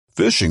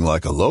Fishing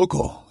like a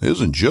local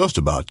isn't just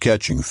about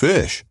catching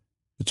fish.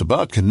 It's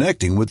about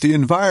connecting with the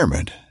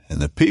environment and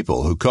the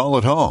people who call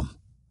it home.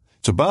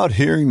 It's about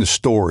hearing the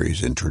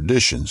stories and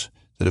traditions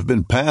that have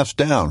been passed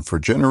down for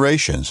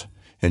generations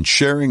and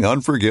sharing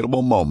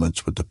unforgettable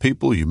moments with the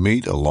people you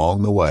meet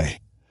along the way.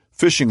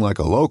 Fishing like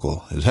a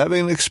local is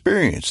having an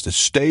experience that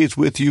stays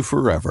with you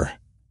forever.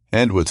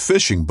 And with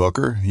Fishing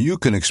Booker, you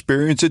can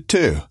experience it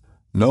too,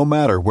 no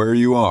matter where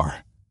you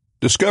are.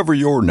 Discover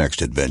your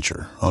next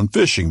adventure on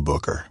Fishing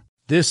Booker.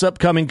 This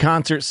upcoming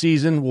concert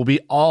season will be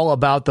all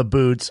about the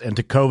boots, and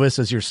Tecovas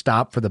is your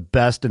stop for the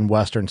best in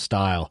Western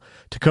style.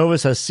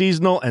 Tecovas has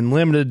seasonal and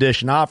limited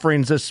edition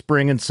offerings this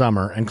spring and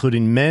summer,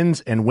 including men's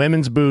and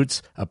women's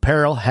boots,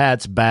 apparel,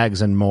 hats,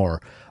 bags, and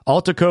more.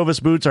 All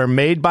Tecovas boots are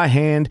made by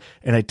hand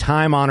in a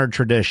time-honored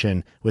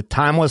tradition with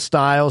timeless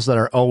styles that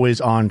are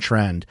always on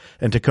trend.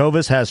 And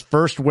Tecovas has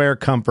first wear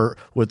comfort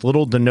with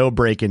little to no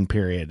break-in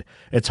period.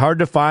 It's hard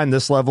to find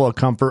this level of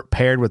comfort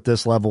paired with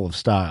this level of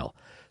style.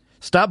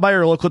 Stop by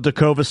your local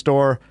Tecovas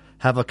store,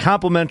 have a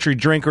complimentary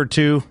drink or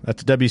two,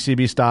 that's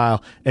WCB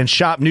style, and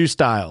shop new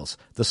styles.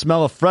 The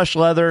smell of fresh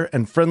leather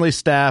and friendly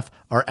staff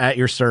are at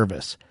your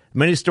service.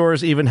 Many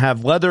stores even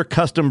have leather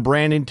custom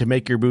branding to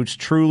make your boots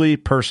truly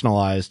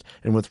personalized.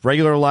 And with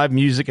regular live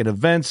music and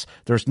events,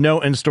 there's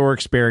no in-store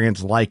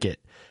experience like it.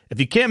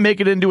 If you can't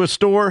make it into a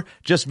store,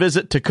 just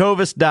visit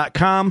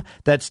tecovas.com.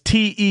 That's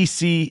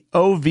TECOVAS.com.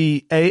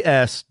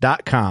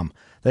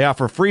 They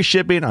offer free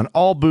shipping on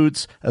all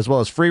boots, as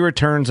well as free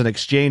returns and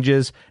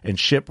exchanges, and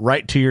ship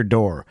right to your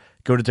door.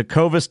 Go to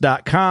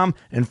tecovas.com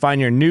and find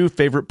your new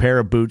favorite pair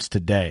of boots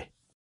today.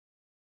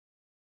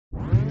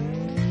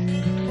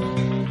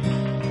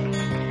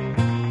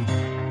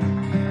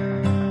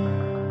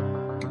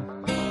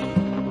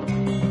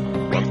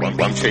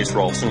 I'm Chase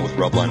Rolfson with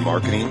Rubline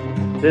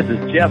Marketing. This is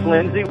Jeff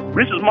Lindsay.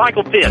 This is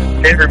Michael Pitt.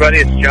 Hey everybody,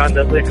 it's John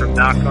Dudley from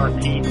Knock On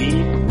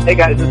TV. Hey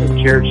guys, this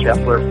is Jared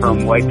Scheffler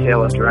from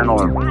Whitetail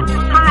Adrenaline.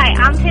 Hi,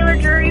 I'm Taylor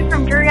Drury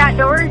from Drury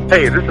Outdoors.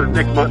 Hey, this is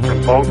Nick Mutt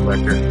from Bone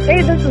Collector.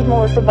 Hey, this is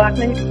Melissa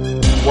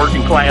Bachman.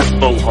 Working Class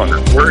Bow Hunter.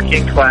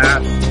 Working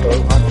Class Bow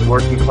Hunter.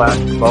 Working Class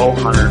Bow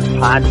Hunter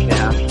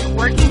Podcast.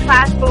 Working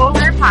Class Bow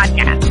Hunter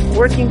Podcast.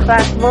 Working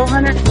Class Bow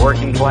Hunter.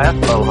 Working Class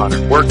Bow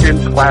Hunter.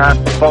 Working Class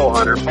Bow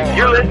Hunter.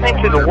 You're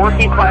listening to the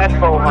Working Class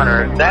Bow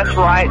Hunter. That's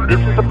right, this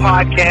is a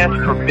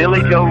podcast for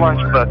Billy Joe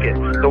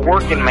Lunchbucket, the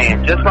working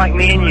man, just like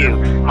me and you.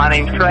 My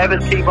name's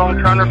Travis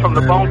T-Bone Turner from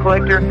the Bone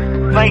Collector.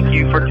 Thank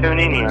you for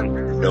tuning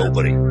in.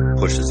 Nobody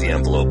pushes the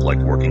envelope like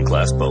Working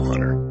Class Bow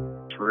Hunter.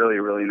 It's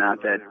really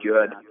not that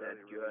good.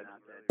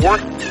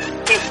 Working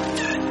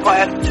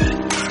Class.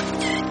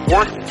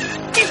 Working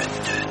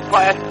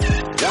Class.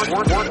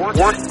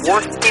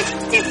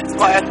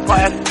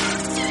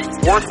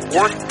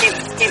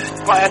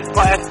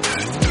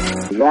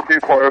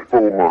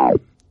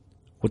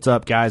 What's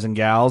up, guys and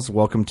gals?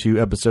 Welcome to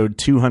episode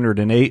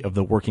 208 of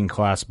the Working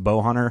Class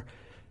Bow Hunter.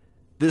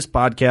 This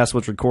podcast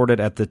was recorded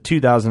at the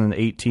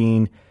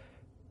 2018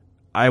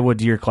 Iowa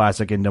Deer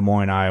Classic in Des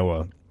Moines,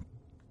 Iowa.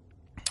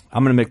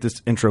 I'm going to make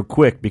this intro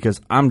quick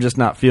because I'm just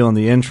not feeling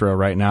the intro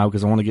right now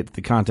because I want to get to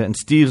the content, and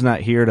Steve's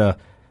not here to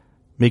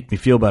make me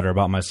feel better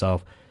about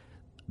myself.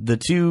 The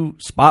two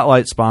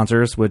spotlight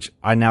sponsors, which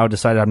I now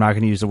decided I'm not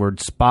going to use the word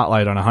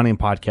spotlight on a hunting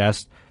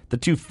podcast, the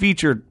two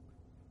featured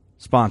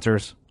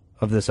sponsors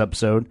of this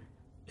episode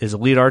is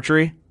Elite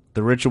Archery.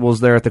 The ritual's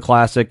there at the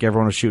Classic.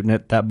 Everyone is shooting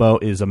it. That bow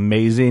is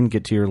amazing.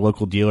 Get to your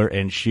local dealer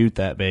and shoot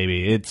that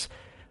baby.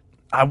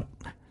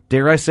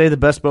 Dare I say the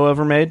best bow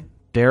ever made?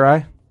 Dare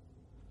I?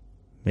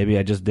 Maybe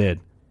I just did.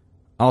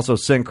 Also,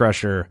 Scent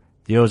Crusher.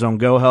 The Ozone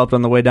Go helped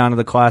on the way down to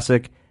the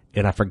Classic,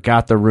 and I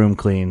forgot the room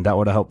clean. That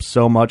would have helped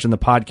so much in the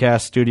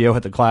podcast studio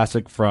at the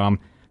Classic from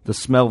the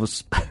smell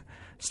of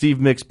Steve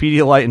mixed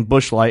Pedialyte and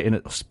Bush Light, and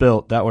it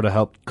spilt. That would have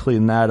helped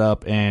clean that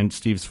up, and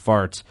Steve's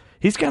farts.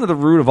 He's kind of the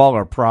root of all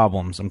our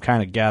problems. I'm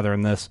kind of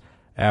gathering this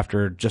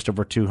after just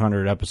over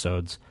 200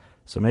 episodes.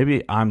 So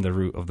maybe I'm the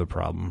root of the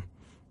problem.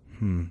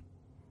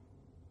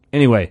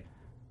 Anyway,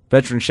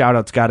 veteran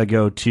shout-outs got to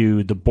go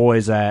to the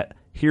boys at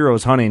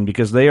Heroes Hunting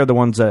because they are the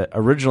ones that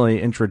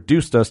originally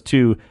introduced us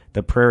to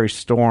the Prairie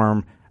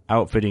Storm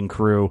outfitting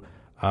crew.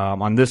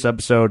 On this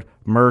episode,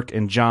 Merk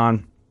and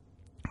John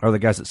are the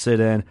guys that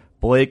sit in.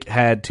 Blake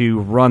had to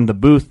run the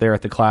booth there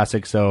at the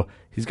Classic, so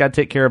he's got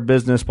to take care of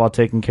business while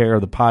taking care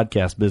of the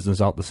podcast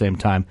business all at the same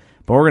time.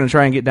 But we're going to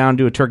try and get down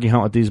to a turkey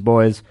hunt with these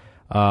boys.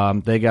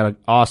 They got an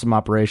awesome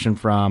operation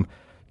from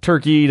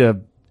turkey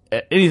to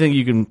anything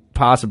you can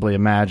possibly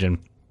imagine.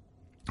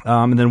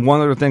 And then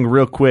one other thing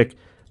real quick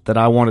that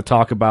I want to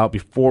talk about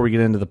before we get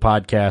into the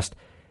podcast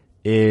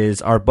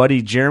is our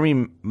buddy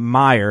Jeremy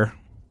Meyer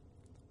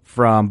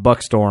from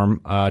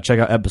Buckstorm. Check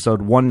out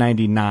episode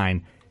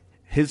 199.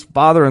 His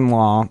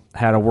father-in-law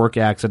had a work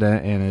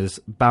accident and is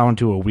bound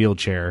to a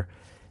wheelchair.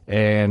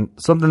 And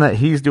something that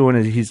he's doing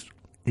is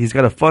he's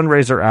got a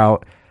fundraiser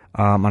out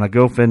on a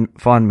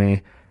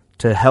GoFundMe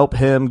to help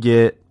him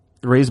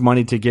raise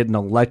money to get an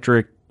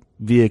electric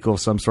vehicle of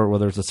some sort,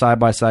 whether it's a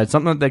side-by-side,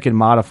 something that they can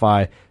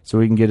modify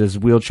so he can get his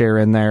wheelchair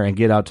in there and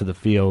get out to the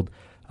field.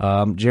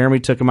 Jeremy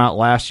took him out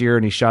last year,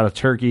 and he shot a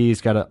turkey.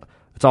 It's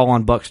all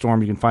on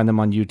Buckstorm. You can find them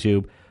on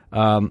YouTube.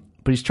 But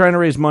he's trying to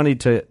raise money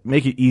to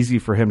make it easy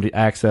for him to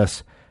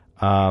access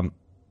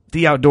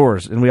the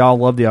outdoors, and we all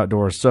love the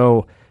outdoors.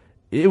 So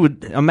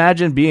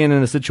imagine being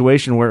in a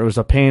situation where it was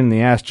a pain in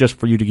the ass just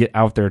for you to get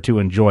out there to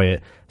enjoy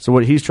it. So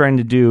what he's trying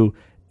to do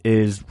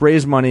is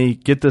raise money,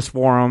 get this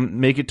for him,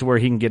 make it to where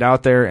he can get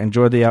out there,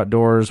 enjoy the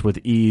outdoors with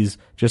ease,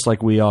 just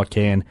like we all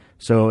can.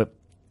 So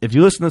if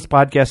you listen to this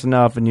podcast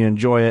enough and you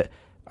enjoy it,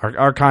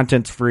 our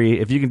content's free.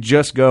 If you can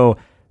just go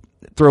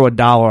throw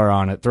 $1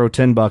 on it, throw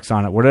 $10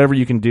 on it, whatever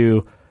you can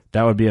do,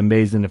 that would be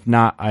amazing. If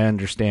not, I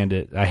understand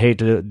it. I hate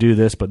to do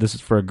this, but this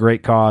is for a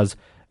great cause,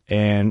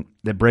 and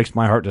it breaks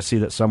my heart to see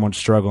that someone's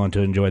struggling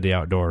to enjoy the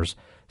outdoors.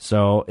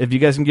 So if you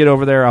guys can get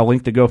over there, I'll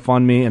link the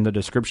GoFundMe in the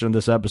description of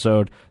this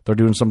episode. They're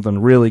doing something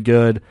really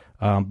good.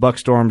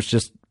 Buckstorm's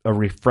just a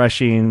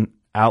refreshing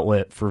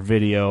outlet for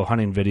video,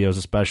 hunting videos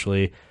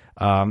especially.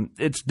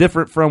 It's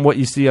different from what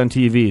you see on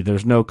TV.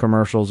 There's no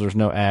commercials, there's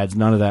no ads,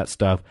 none of that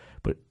stuff.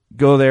 But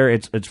go there,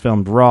 it's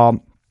filmed raw.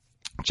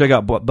 Check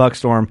out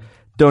Buckstorm.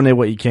 Donate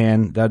what you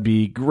can. That'd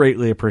be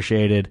greatly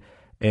appreciated.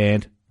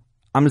 And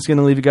I'm just going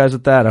to leave you guys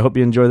with that. I hope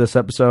you enjoy this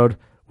episode.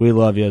 We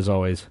love you as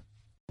always.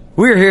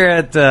 We're here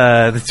at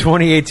the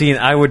 2018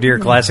 Iowa Deer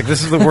Classic.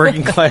 This is the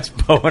Working Class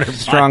Bowhunter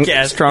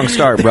Podcast. Strong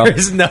start, bro.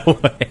 There's no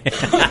way.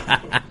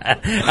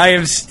 I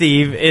am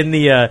Steve. In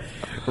the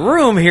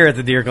room here at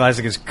the Deer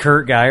Classic is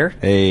Kurt Geyer.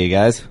 Hey,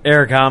 guys.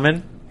 Eric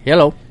Hammond.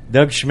 Hello.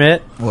 Doug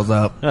Schmidt. What's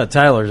up?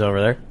 Tyler's over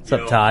there. What's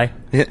up, Ty?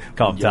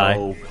 Call him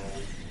Ty.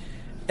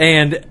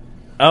 And...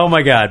 oh,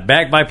 my God.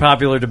 Back by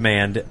popular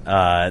demand,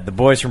 the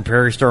boys from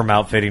Prairie Storm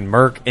Outfitting,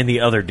 Merc and the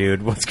other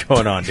dude. What's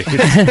going on, dude?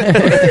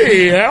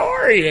 Hey, how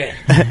are you?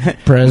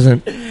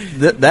 Present.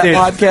 That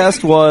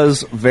podcast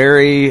was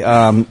very...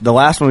 the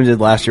last one we did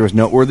last year was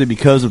noteworthy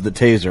because of the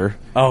taser.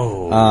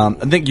 Oh.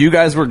 I think you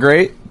guys were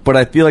great, but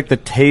I feel like the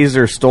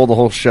taser stole the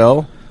whole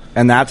show,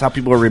 and that's how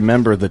people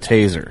remember the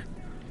taser.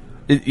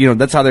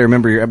 That's how they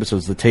remember your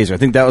episodes, the taser. I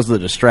think that was the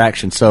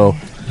distraction. So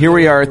here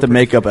we are at the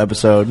makeup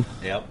episode.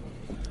 Yep.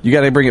 You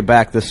got to bring it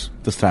back this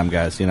time,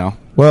 guys,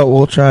 Well,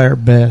 we'll try our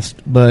best,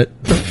 but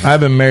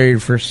I've been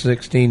married for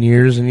 16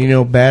 years,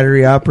 and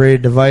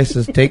battery-operated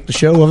devices take the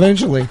show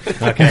eventually.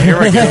 Okay, here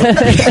we go.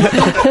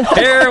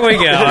 Here we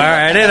go. All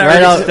right, it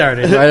already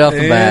started. Right off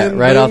the bat.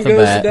 Right off the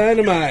bat.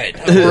 Dynamite.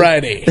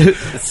 Alrighty.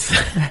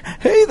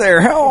 Hey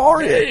there, how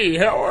are you? Hey,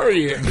 how are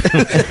you?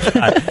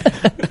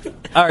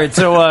 All right,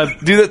 so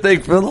do that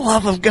thing for the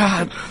love of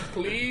God.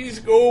 Please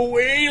go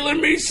away. Let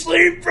me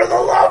sleep for the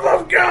love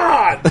of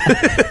God.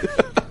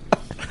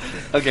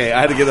 Okay,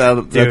 I had to get out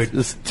of that.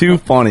 It's too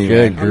funny.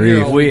 Good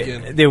grief. We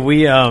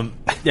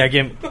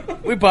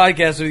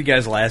podcasted with you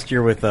guys last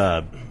year with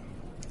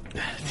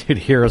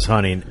Heroes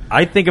Hunting.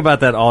 I think about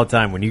that all the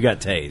time when you got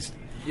tased.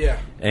 Yeah.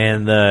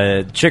 And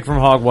the chick from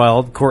Hog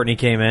Wild, Courtney,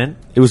 came in.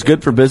 It was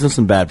good for business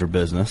and bad for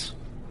business.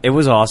 It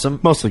was awesome.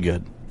 Mostly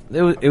good.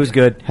 It was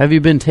good. Have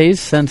you been tased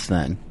since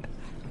then?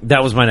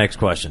 That was my next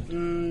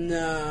question.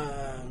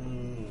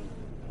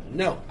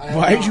 No.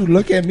 Why'd you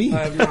look at me?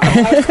 I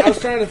was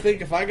trying to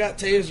think if I got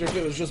tased or if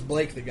it was just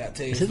Blake that got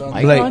tased.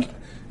 Blake.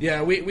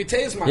 Yeah, we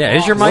tased my Yeah,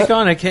 boss. is your mic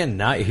on? I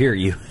cannot hear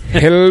you.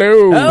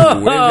 Hello.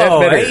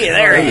 Oh, hey,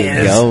 there he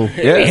is. Yeah.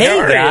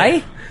 Hey,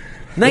 guy.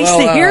 Nice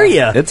to hear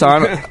you. It's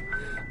on.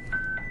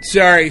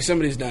 Sorry,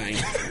 somebody's dying.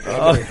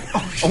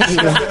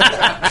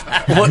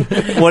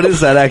 What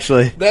is that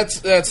actually?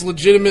 That's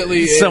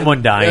legitimately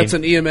someone dying. That's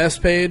an EMS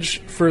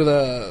page for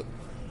the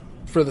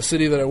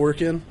city that I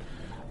work in.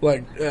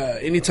 Like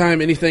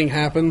anytime anything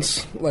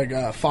happens, like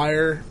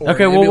fire. Or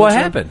okay, well, what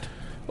happened?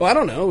 Well, I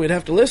don't know. We'd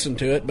have to listen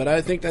to it, but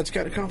I think that's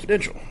kind of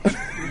confidential.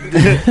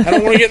 I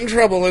don't want to get in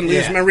trouble and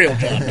lose my real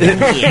job.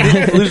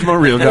 Lose my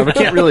real job. I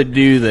can't really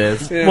do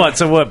this. Yeah. What?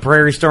 So what?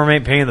 Prairie Storm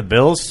ain't paying the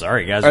bills?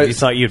 Sorry, guys. We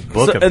thought you'd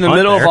book a in the punt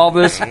middle there. of all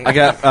this, I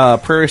got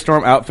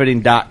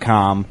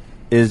prairiestormoutfitting.com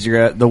is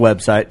the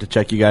website to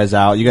check you guys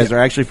out. You guys are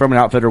actually from an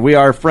outfitter. We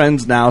are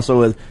friends now,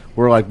 so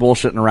we're like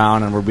bullshitting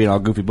around and we're being all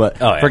goofy. But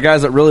for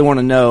guys that really want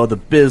to know the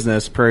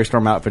business,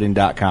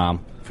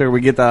 prairiestormoutfitting.com. Figure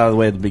we get that out of the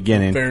way at the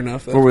beginning. Fair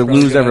enough. Before we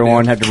lose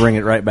everyone, have to bring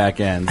it right back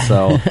in.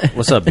 So,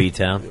 what's up,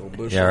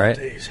 B-Town? Yeah,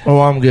 right?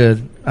 Oh, I'm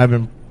good. I've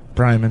been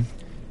priming.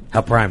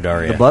 How primed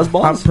are you? The buzz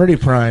balls? I'm pretty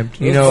primed.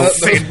 Those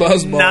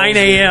buzz balls. 9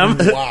 a.m.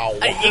 Wow.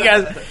 You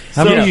guys.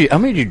 How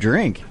many did you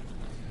drink?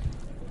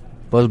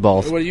 Buzz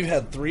balls. What, you've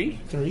had 3?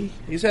 3?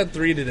 He's had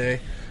 3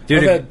 today.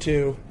 Dude, I've had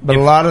 2. But a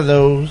lot of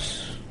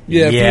those.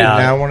 Yeah.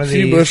 Now one of a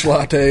few these. bush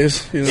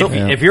lattes. So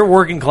if you're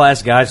working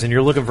class guys and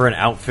you're looking for an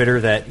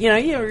outfitter that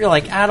you're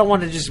like, I don't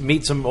want to just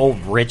meet some old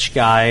rich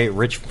guy,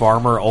 rich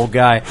farmer, old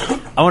guy.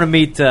 I want to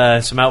meet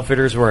some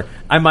outfitters where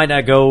I might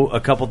not go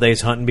a couple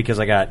days hunting because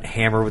I got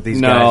hammered with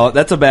these guys. No,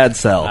 that's a bad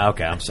sell.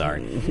 Okay, I'm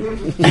sorry.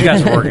 You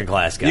guys are working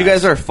class guys. You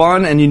guys are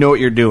fun and you know what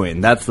you're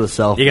doing. That's the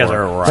sell. You guys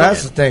are right.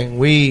 That's the thing.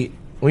 We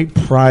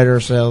pride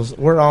ourselves.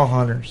 We're all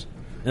hunters.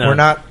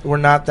 Yeah. We're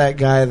not that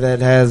guy that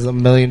has $1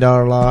 million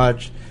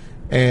lodge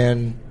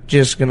and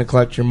just going to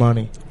collect your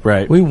money.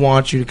 Right. We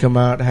want you to come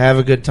out, have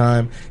a good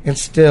time, and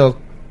still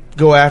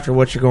go after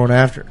what you're going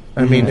after.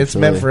 I mean, it's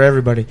meant for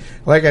everybody.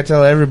 Like I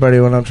tell everybody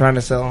when I'm trying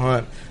to sell a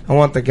hunt, I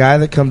want the guy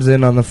that comes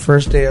in on the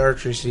first day of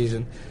archery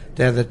season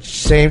to have the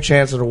same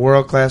chance at a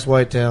world-class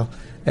whitetail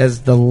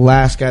as the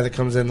last guy that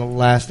comes in the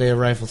last day of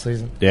rifle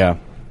season. Yeah.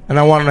 And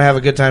I want him to have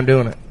a good time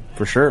doing it.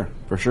 For sure.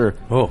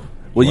 Oh.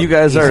 Well, you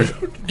guys are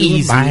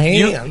easy. My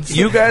hands.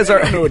 You guys are.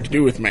 I don't know what to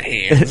do with my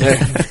hands.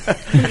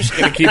 I'm just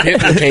gonna keep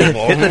hitting the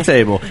table. Hit the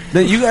table.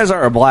 Then you guys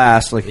are a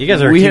blast. Like you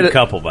guys are a cute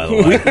couple, by the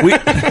way.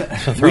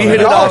 We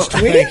hit it off.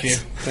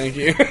 Thank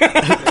you.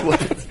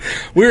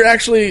 We were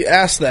actually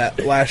asked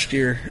that last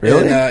year.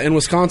 Really? In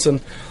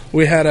Wisconsin.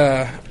 We had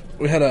a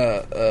I don't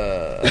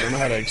know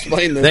how to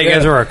explain this. You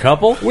guys are a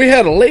couple? We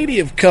had a lady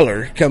of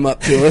color come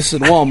up to us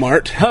in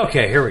Walmart.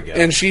 Okay, here we go.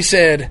 And she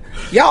said,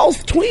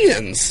 "Y'all's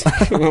twins."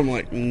 And I'm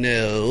like,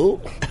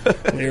 "No,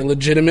 we're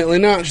legitimately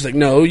not." She's like,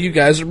 "No, you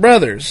guys are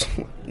brothers."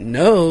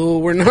 "No,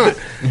 we're not."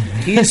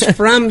 "He's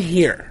from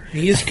here.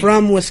 He's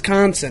from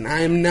Wisconsin.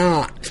 I'm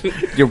not."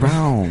 You're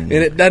wrong. And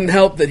it doesn't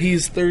help that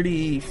he's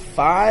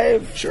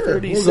 35, sure,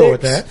 36. We'll go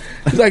with that.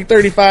 He's like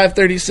 35,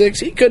 36.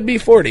 He could be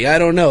 40. I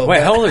don't know.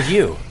 Wait, how old are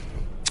you?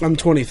 I'm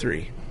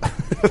 23.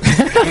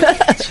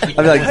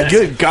 I'm like,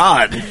 good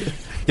God.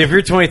 If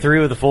you're 23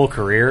 with a full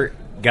career,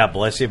 God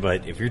bless you,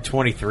 but if you're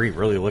 23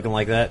 really looking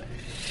like that,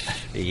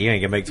 you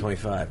ain't gonna make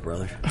 25,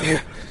 brother.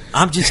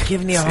 I'm just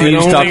giving you a hard time.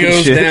 It only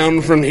goes shit.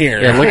 down from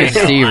here. Yeah, look at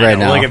Steve right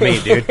now. Look at me,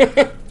 dude.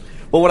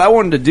 Well, what I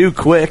wanted to do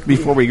quick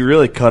before we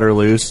really cut her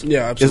loose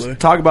absolutely. is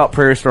talk about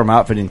Prairie Storm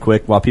Outfitting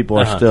quick while people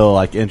are still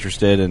like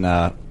interested in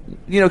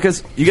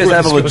because you guys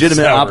have a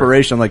legitimate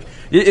operation. Like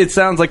it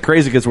sounds like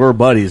crazy because we're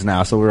buddies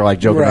now, so we're like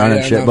joking around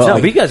and shit.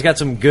 But you guys got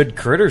some good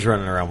critters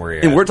running around where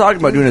you're and at. we're talking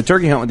about doing a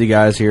turkey hunt with you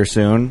guys here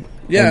soon.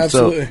 Yeah, and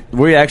absolutely. So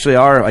we actually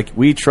are like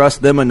we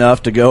trust them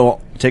enough to go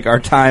take our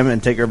time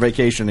and take our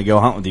vacation to go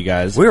hunt with you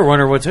guys. We were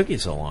wondering what took you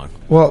so long.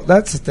 Well,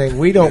 that's the thing.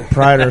 We don't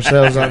pride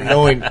ourselves on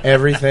knowing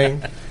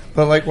everything,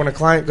 but like when a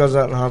client goes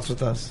out and hunts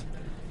with us,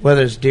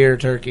 whether it's deer or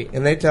turkey,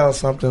 and they tell us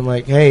something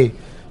like, "Hey,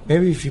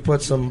 maybe if you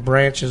put some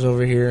branches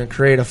over here and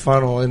create a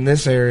funnel in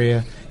this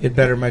area, it'd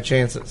better my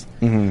chances."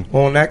 Mm-hmm.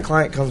 Well, when that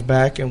client comes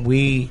back and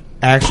we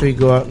actually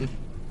go out and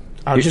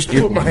I'll just do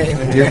it with my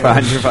hands. You're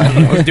fine.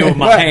 I was doing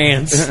my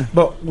hands.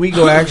 But we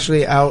go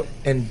actually out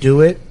and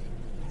do it,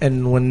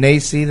 and when they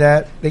see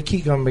that, they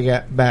keep coming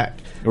back.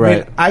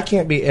 Right. I mean, I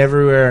can't be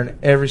everywhere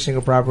and every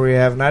single property we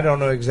have, and I don't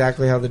know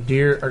exactly how the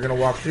deer are going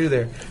to walk through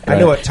there. Right. I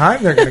know what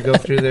time they're going to go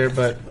through there,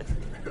 but...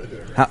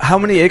 How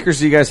many acres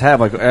do you guys have?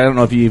 Like, I don't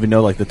know if you even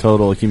know like the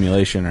total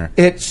accumulation or.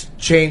 It's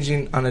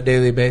changing on a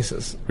daily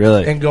basis.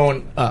 Really? And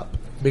going up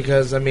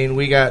because I mean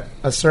we got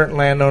a certain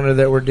landowner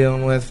that we're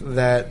dealing with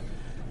that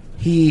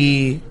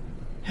he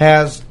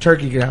has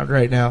turkey ground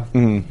right now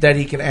that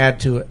he can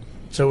add to it.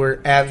 So we're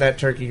adding that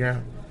turkey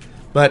ground.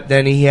 But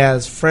then he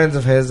has friends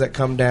of his that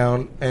come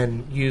down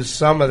and use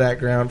some of that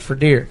ground for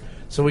deer.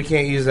 So we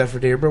can't use that for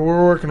deer, but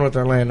we're working with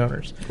our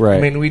landowners. Right.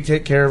 I mean, we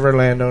take care of our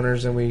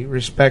landowners and we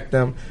respect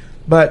them.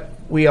 But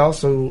we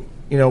also,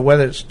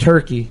 whether it's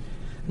turkey,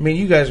 I mean,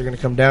 you guys are going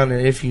to come down there.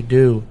 If you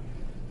do,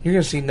 you're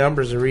going to see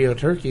numbers of Rio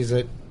turkeys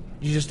that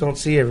you just don't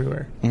see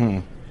everywhere.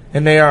 Mm-hmm.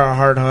 And they are a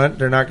hard hunt.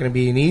 They're not going to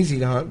be an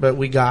easy hunt, but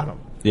we got them.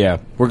 Yeah,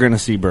 we're going to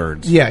see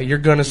birds. Yeah, you're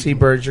going to see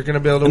birds. You're going to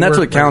be able to and that's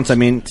work what counts. birds. I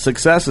mean,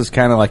 success is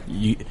kind of like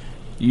you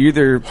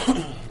either...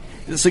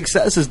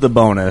 Success is the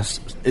bonus.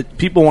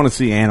 People want to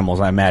see animals,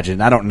 I imagine.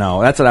 I don't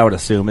know. That's what I would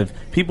assume. If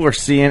people are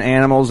seeing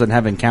animals and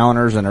have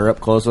encounters and are up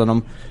close on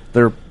them,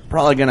 they're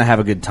probably going to have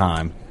a good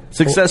time.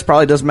 Success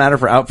probably doesn't matter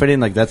for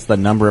outfitting. Like, that's the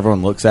number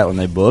everyone looks at when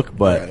they book.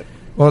 But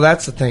well,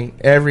 that's the thing.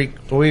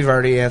 We've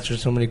already answered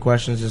so many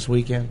questions this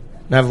weekend.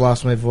 And I've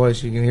lost my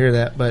voice. You can hear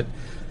that. But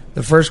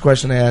the first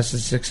question I asked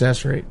is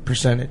success rate,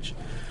 percentage.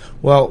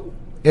 Well,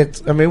 we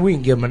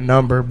can give them a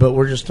number, but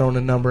we're just throwing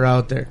a number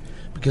out there.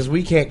 Because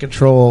we can't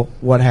control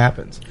what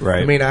happens.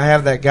 Right. I mean, I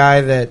have that guy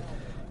that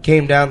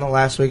came down the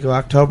last week of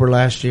October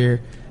last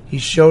year. He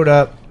showed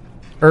up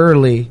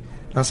early.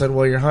 I said,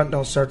 "Well, your hunt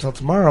don't start till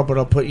tomorrow, but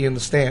I'll put you in the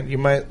stand.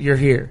 You're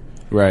here."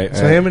 Right.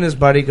 So him and his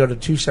buddy go to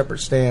two separate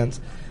stands.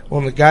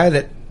 Well, the guy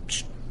that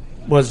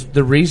was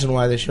the reason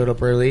why they showed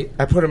up early,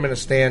 I put him in a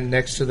stand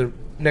next to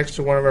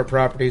one of our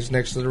properties,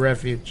 next to the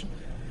refuge.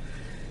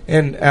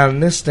 And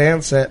on this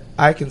stand set,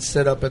 I can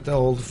sit up at the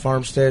old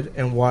farmstead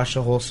and watch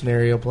the whole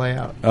scenario play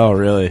out. Oh,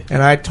 really?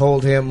 And I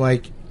told him,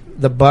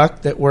 the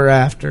buck that we're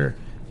after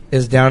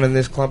is down in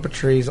this clump of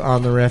trees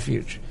on the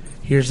refuge.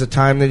 Here's the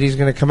time that he's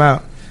going to come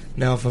out.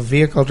 Now, if a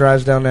vehicle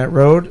drives down that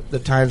road, the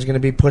time's going to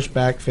be pushed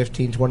back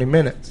 15, 20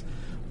 minutes.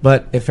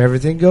 But if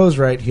everything goes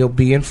right, he'll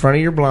be in front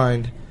of your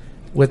blind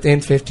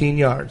within 15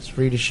 yards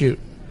for you to shoot.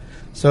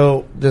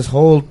 So this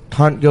whole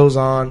hunt goes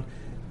on.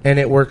 And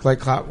it worked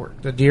like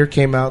clockwork. The deer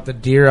came out. The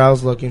deer I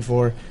was looking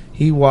for.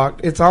 He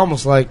walked. It's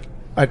almost like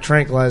I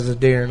tranquilized the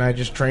deer and I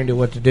just trained it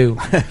what to do.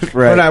 Right.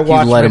 But I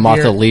watched you let him off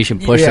the leash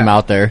and pushed him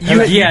out there.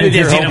 You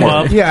did him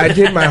up. Yeah, I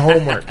did my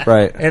homework.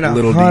 Right. And a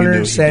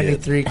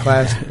 173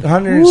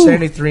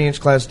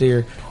 inch class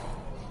deer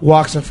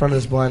walks in front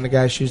of this blind. The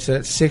guy shoots it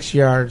at 6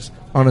 yards,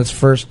 on his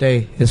first day,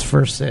 his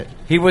first sit.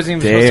 He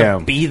wasn't even supposed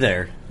to be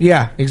there.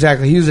 Yeah,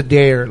 exactly. He was a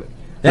day early.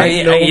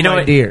 You know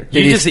what? Deer.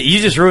 You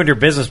just ruined your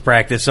business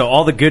practice. So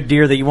all the good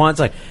deer that you want,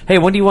 it's like, hey,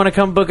 when do you want to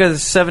come book a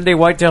 7-day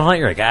whitetail hunt?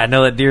 You're like, I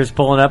know that deer's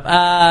pulling up.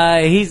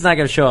 He's not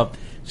going to show up.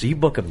 So you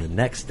book him the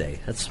next day.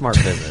 That's smart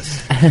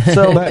business.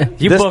 So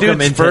you this book him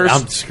dude's into.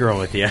 I'm screwing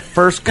with you.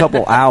 First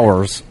couple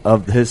hours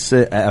of his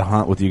sit at a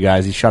hunt with you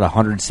guys, he shot a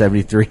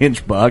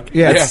 173-inch buck.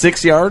 Yeah. At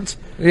 6 yards.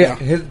 Yeah,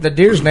 the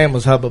deer's name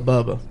was Hubba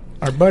Bubba.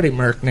 Our buddy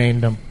Merc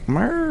named him.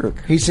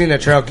 Merc. He's seen the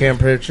trail cam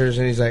pictures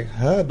and he's like,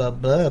 Hubba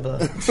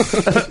Bubba.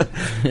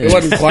 It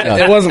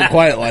wasn't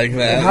quite like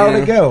that. How'd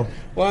it go?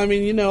 Well, I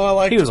mean, I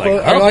like He to was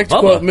quote, like, I like to Bubba.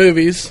 quote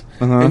movies,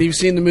 Uh-huh. and you've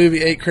seen the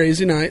movie 8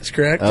 Crazy Nights,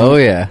 correct? Oh,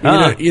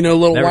 yeah. You know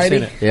Lil Never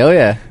seen Whitey, it. Oh,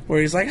 yeah.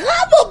 where he's like,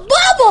 Hubba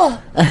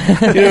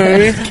Bubba. You know what I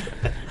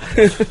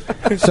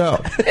mean?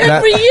 So,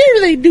 Every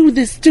year they do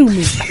this to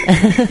me.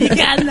 You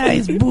got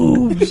nice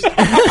boobs.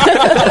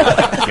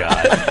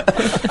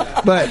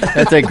 but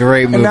That's a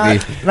great movie.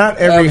 not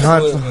every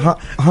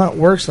hunt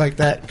works like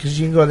that because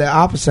you can go the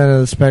opposite end of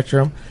the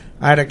spectrum.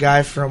 I had a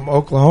guy from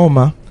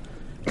Oklahoma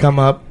come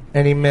up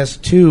and he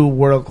missed 2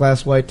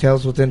 world-class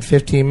whitetails within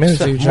 15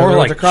 minutes of each More other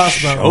like with a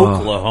crossbow.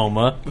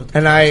 Oklahoma.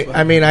 And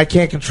I mean, I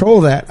can't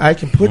control that. I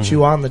can put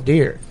you on the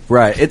deer.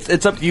 Right.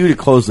 It's up to you to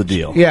close the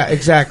deal. Yeah,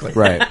 exactly.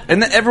 Right.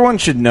 And everyone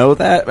should know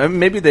that. I mean,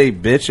 maybe they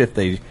bitch if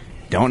they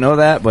don't know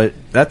that, but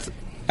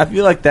I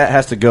feel like that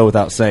has to go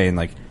without saying.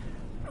 Like,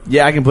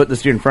 yeah, I can put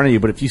this deer in front of you,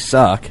 but if you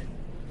suck,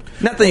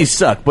 not that you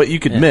suck, but you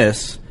could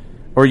miss,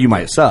 or you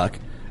might suck,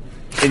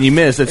 and you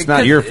miss, it's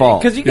not your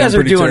fault. Because you guys are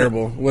pretty doing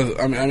terrible with.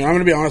 I mean, I'm going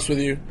to be honest with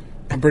you.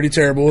 I'm pretty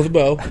terrible with a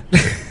bow.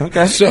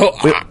 Okay. So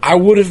I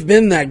would have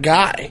been that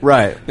guy.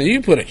 Right. Now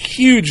you put a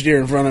huge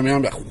deer in front of me,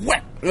 I'm like,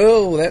 what?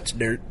 Oh, that's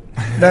dirt.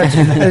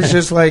 It's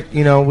just like,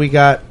 we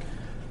got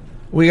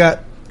a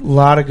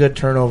lot of good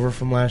turnover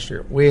from last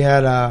year. We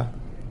had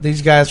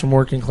these guys from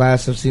Working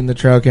Class have seen the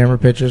trail camera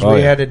pictures.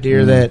 We had a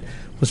deer that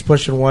was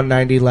pushing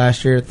 190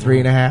 last year at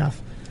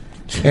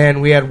 3.5,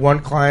 and we had one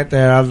client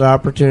that had the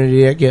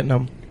opportunity at getting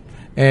them,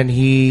 and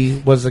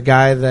he was the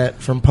guy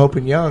that from Pope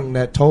and Young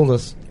that told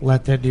us,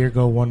 let that deer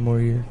go one more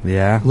year.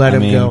 Yeah, let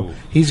him go.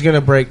 He's going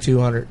to break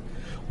 200.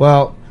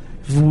 Well,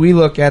 if we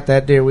look at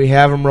that deer, we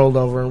have him rolled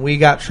over, and we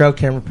got trail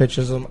camera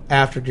pictures of him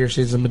after deer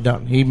season been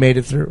done. He made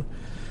it through,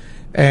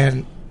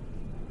 and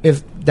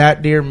if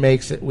that deer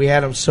makes it, we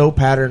had him so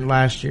patterned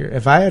last year.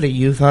 If I had a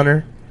youth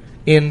hunter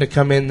to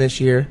come in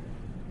this year,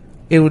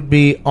 it would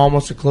be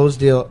almost a closed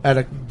deal at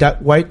a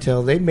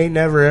whitetail they may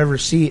never ever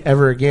see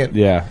ever again.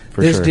 Yeah,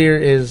 for this sure. deer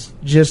is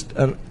just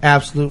an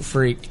absolute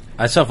freak.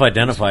 I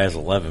self-identify as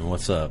 11.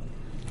 What's up?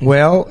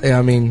 Well,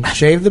 I mean,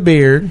 shave the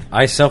beard.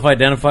 I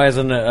self-identify as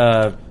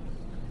a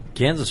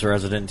Kansas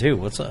resident, too.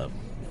 What's up?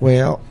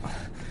 Well,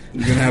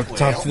 you're going to have to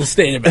talk to the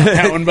state about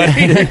that one,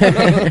 buddy.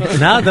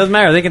 No, it doesn't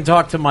matter. They can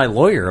talk to my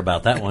lawyer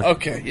about that one.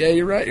 Okay, yeah,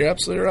 you're right. You're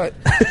absolutely right.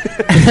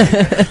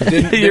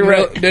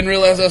 Didn't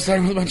realize I was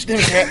talking with a bunch of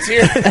Democrats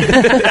here.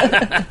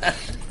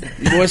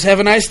 You boys have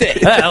a nice day.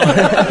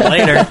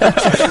 Later.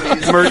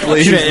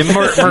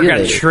 Merc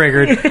got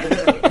triggered.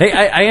 Hey,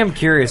 I am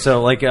curious.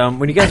 So, like,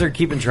 when you guys are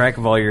keeping track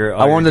of all your,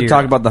 I wanted to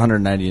talk about the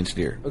 190-inch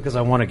deer because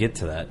I want to get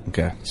to that.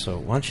 Okay. So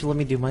why don't you let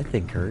me do my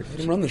thing, Kurt? Let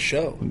him run the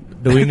show.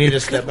 Do we need to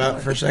step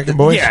out for a second,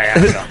 boys?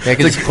 Yeah,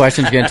 because this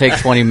question's going to take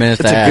 20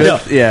 minutes to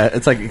ask. Yeah,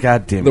 it's like,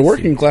 God damn it. The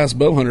Working Class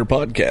Bowhunter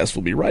podcast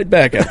will be right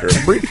back after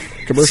a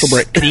brief commercial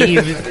break.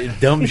 Steve,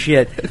 dumb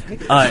shit.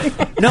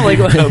 No, like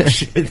dumb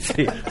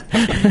shit.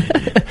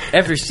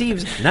 After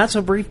Steve's not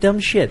so brief dumb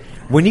shit.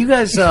 When you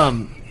guys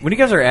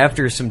are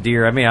after some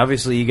deer, I mean,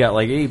 obviously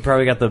you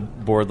probably got the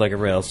board like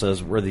everybody else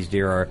does where these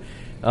deer are.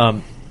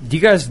 Do you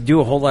guys do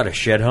a whole lot of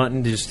shed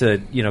hunting just to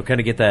kind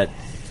of get that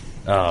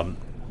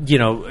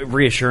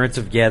reassurance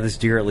of this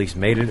deer at least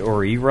made it, or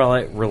are you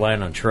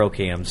relying on trail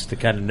cams to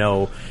kind of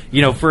know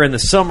for in the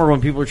summer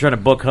when people are trying to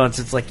book hunts,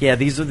 it's like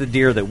these are the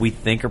deer that we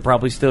think are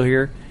probably still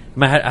here. I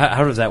mean,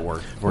 how does that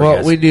work for you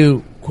guys? We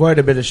do quite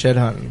a bit of shed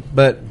hunting,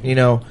 but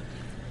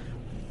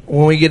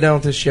when we get done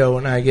with the show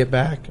and I get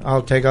back,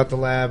 I'll take out the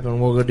lab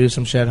and we'll go do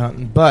some shed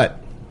hunting. But,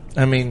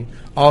 I mean,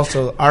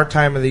 also, our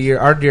time of the year,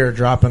 our deer are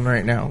dropping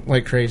right now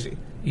like crazy.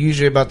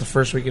 Usually about the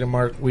first weekend of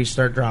March, we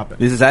start dropping.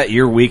 Is that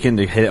your weekend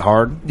to hit it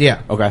hard?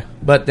 Yeah. Okay.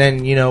 But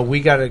then,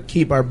 we got to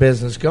keep our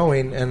business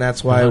going, and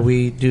that's why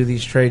we do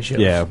these trade shows.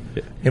 Yeah.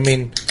 I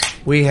mean,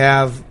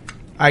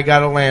 I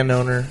got a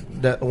landowner,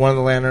 that one of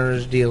the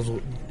landowners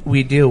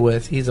we deal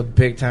with, he's a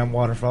big-time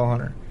waterfowl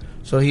hunter.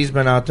 So he's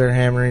been out there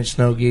hammering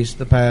snow geese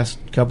the past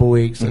couple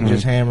weeks and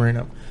just hammering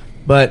them.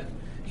 But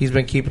he's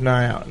been keeping an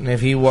eye out. And if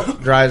he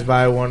drives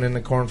by one in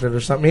the cornfield or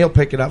something, he'll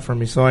pick it up for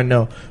me. So I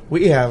know.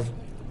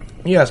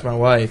 You ask my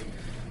wife,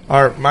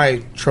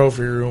 my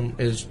trophy room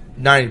is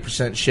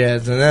 90%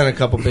 sheds and then a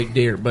couple big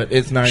deer, but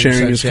it's 90%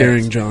 sharing is sheds.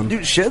 caring, John.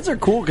 Dude, sheds are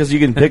cool because you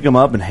can pick them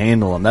up and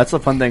handle them. That's the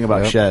fun thing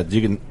about sheds.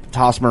 You can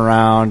toss them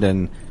around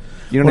and,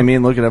 you know what I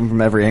mean, look at them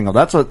from every angle.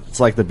 That's what's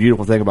like the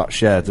beautiful thing about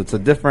sheds. It's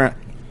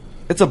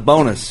a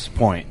bonus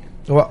point.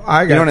 Well,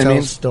 I got to tell I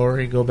mean? a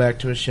story, go back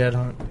to a shed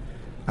hunt.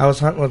 I was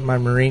hunting with my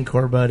Marine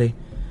Corps buddy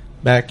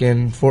back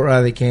in Fort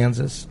Riley,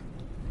 Kansas,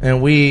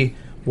 and we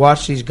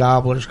watched these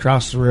gobblers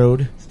cross the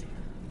road.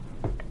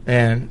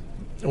 And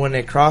when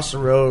they crossed the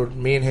road,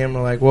 me and him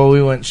were like, well,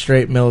 we went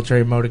straight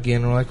military mode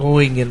again. We're like, well,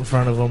 we can get in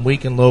front of them. We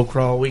can low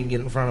crawl. We can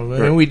get in front of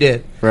them. And we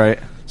did. Right.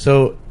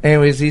 So,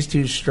 anyways, these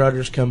two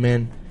strutters come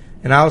in,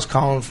 and I was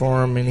calling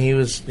for him, and he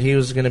was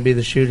going to be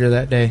the shooter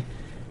that day.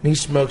 And he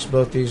smokes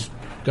both these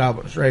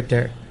gobblers right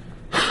there.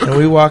 And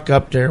we walk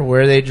up there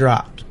where they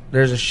dropped.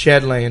 There's a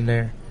shed laying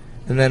there,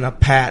 and then a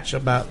patch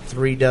about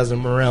 3 dozen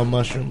morel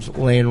mushrooms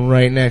laying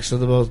right next to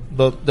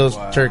both those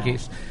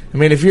turkeys. I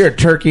mean, if you're a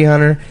turkey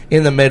hunter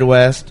in the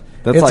Midwest,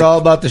 it's all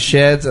about the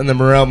sheds and the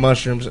morel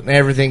mushrooms, and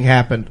everything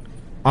happened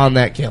on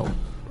that kill.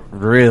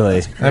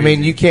 Really? I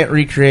mean, you can't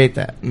recreate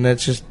that, and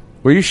that's just...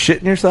 Were you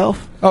shitting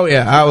yourself? Oh,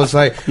 yeah. I was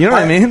like... You know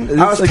what I mean?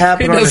 I was like,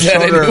 tapping on his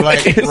shoulder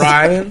like,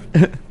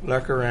 Ryan,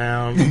 look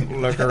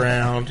around, look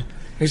around.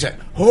 He said,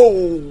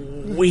 oh,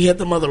 we hit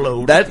the mother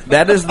load.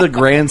 That is the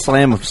grand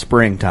slam of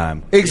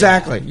springtime.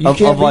 Exactly. You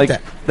can't beat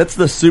that. That's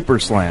the super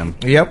slam.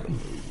 Yep.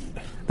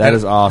 That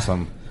is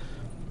awesome.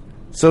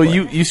 So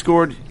you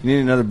scored... You need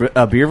another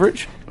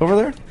beverage over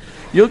there?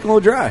 You look a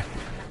little dry.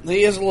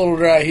 He is a little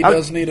dry. He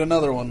does need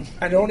another one.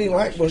 I don't even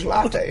like Busch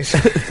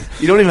Lattes.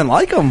 You don't even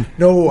like them?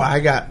 No, I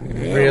got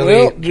really...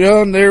 Well,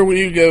 John, there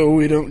you go.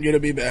 We don't get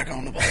to be back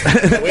on the ball.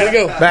 Way to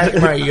go. Back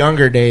in my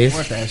younger days,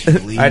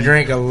 I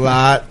drank a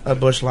lot of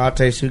Busch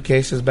Latte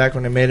suitcases back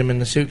when they made them in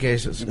the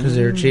suitcases because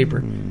they were cheaper.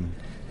 And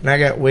I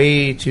got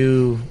way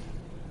too...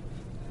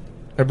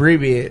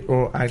 Abbreviate.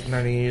 Well, I'm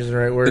not even use the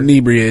right word.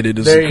 Inebriated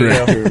is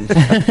the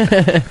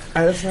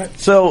correct term.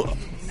 So...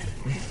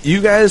 You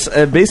guys,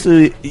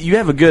 basically, you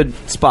have a good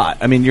spot.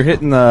 I mean, you're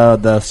hitting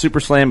the Super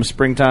Slam of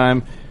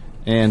springtime,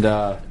 and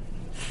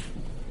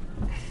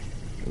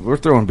we're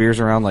throwing beers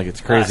around like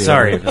it's crazy.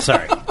 Sorry.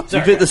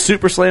 You've hit the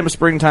Super Slam of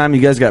springtime.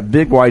 You guys got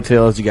big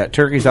whitetails. You got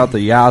turkeys out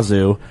the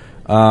yazoo.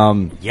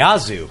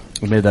 Yazoo?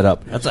 I made that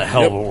up. That's a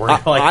hell of a word.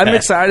 I'm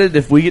excited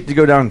if we get to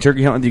go down and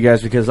turkey hunt with you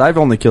guys because I've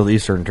only killed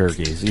eastern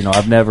turkeys. You know,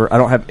 I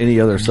don't have any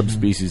other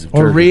subspecies of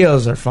turkey. Well,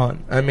 Rios are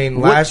fun. I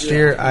mean, last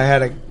year I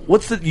had a...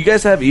 you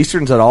guys have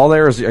easterns at all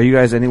there? Or are you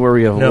guys anywhere where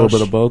you have a little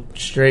bit of both?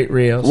 Straight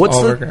Rios.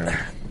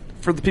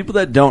 For the people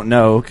that don't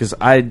know, because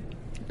I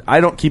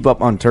don't keep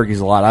up on turkeys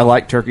a lot. I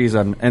like turkeys.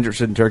 I'm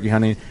interested in turkey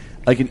hunting.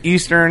 Like an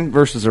eastern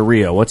versus a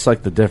Rio, what's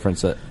like the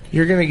difference?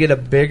 You're going to get a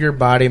bigger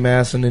body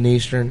mass in an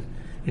eastern,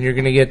 and you're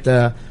going to get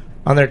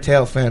on their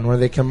tail fin where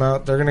they come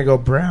out, they're going to go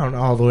brown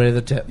all the way to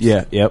the tips.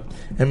 Yeah, yep.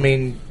 I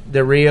mean,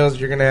 the Rios,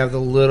 you're going to have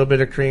the little bit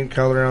of cream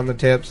color on the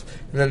tips,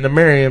 and then the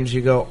Merriams,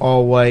 you go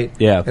all white.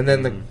 Yeah. And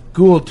then the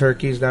Gould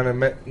turkeys down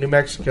in New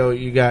Mexico,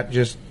 you got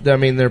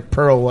they're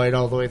pearl white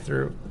all the way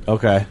through.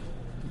 Okay.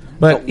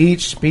 But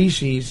each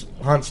species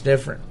hunts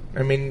different.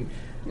 I mean,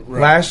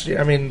 last year,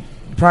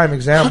 prime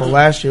example,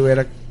 last year we had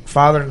a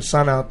father and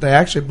son out. They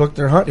actually booked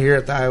their hunt here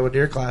at the Iowa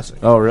Deer Classic.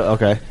 Oh, really?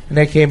 Okay. And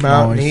they came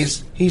out, and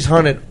he's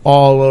hunted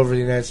all over the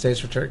United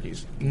States for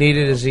turkeys.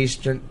 Needed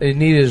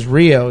his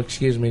Rio,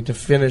 to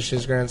finish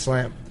his Grand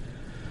Slam.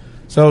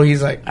 So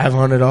he's like, I've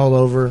hunted all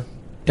over.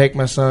 Take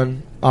my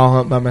son. I'll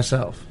hunt by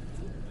myself.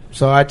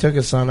 So I took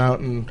his son out,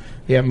 and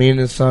me and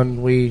his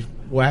son, we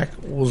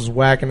was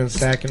whacking and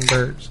stacking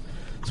birds.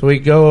 So we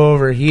go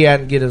over. He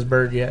hadn't get his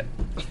bird yet.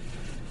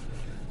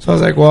 So I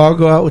was like, well, I'll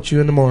go out with you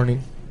in the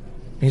morning.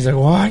 He's like,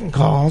 well, I can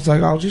call. I was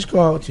like, I'll just go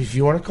out with you. If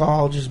you want to call,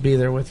 I'll just be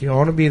there with you. I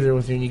want to be there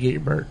with you when you get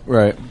your bird.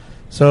 Right.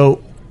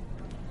 So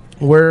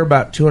we're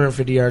about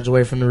 250 yards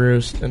away from the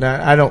roost, and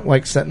I don't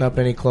like setting up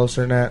any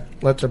closer than that.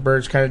 Let the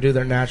birds kind of do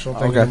their natural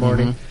thing in the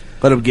morning.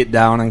 Mm-hmm. Let them get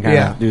down and kind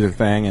of do their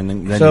thing, and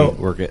then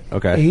you work it.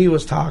 Okay. He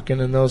was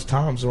talking, and those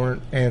toms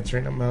weren't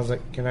answering him. I was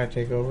like, can I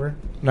take over?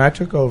 And I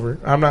took over.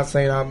 I'm not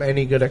saying I'm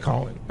any good at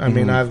calling. I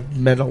mean, I've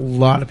met a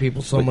lot of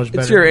people much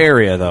better. It's your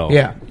area, though.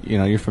 Yeah. You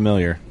know, you're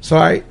familiar. So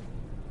I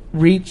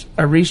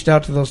reached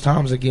out to those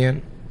toms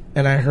again,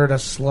 and I heard a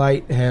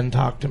slight hen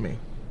talk to me.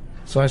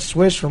 So I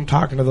switched from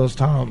talking to those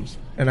toms,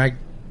 and I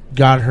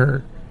got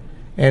her,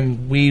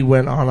 and we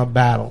went on a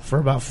battle for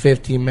about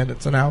 15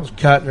 minutes, and I was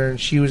cutting her, and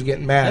she was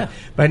getting mad. Yeah.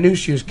 But I knew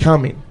she was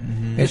coming.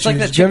 Mm-hmm. And it's she like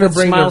was that chick that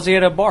smiles her,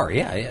 at a bar.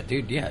 Yeah,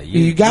 dude, yeah.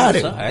 You got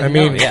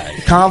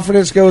it.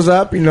 Confidence goes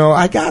up.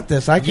 I got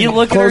this. I can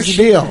close the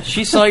deal.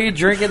 She saw you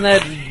drinking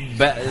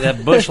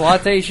that Busch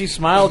Latte. She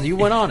smiled. You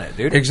went on it,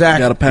 dude.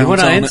 Exactly. You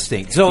went on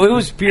instinct. So it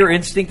was pure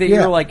instinct that you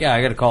were like,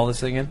 I got to call this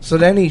thing in. So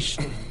then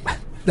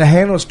the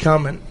hen was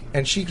coming,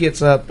 and she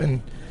gets up,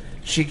 and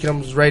she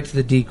comes right to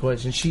the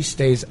decoys, and she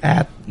stays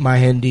at my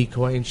hen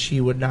decoy, and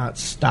she would not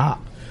stop.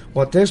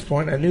 Well, at this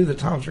point, I knew the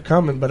toms were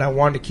coming, but I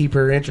wanted to keep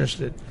her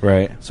interested.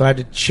 Right. So I had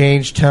to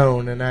change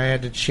tone, and I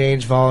had to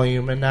change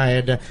volume, and I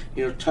had to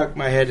tuck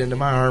my head into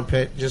my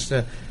armpit just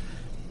to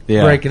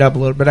break it up a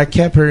little. But I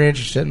kept her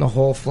interested, and the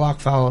whole flock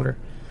followed her.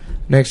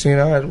 Next thing you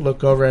know, I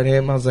look over at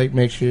him. I was like,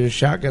 make sure your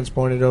shotgun's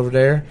pointed over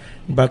there.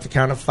 About the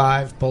count of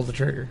 5, pull the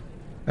trigger.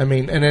 And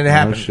it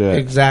happened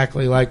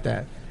exactly like that.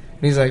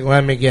 And he's like,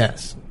 let me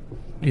guess.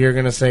 you're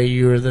going to say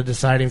you were the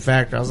deciding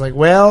factor. I was like,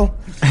 well,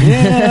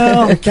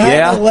 it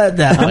kind of led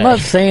that way. I'm not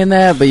saying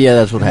that, but yeah,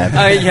 that's what happened.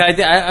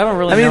 I don't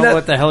really know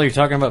what the hell you're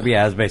talking about. But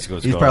yeah, that's basically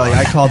what's He's going probably on.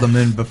 I called them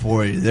in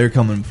before you. They're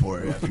coming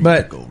before you.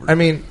 But, I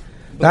mean,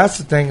 that's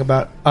the thing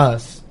about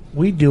us.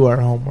 We do our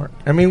homework.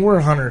 I mean, we're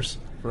hunters.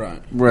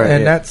 Right.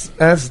 And that's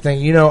the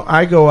thing. You know,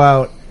 I go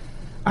out.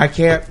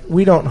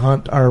 We don't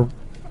hunt.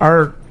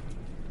 Our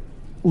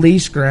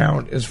lease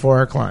ground is for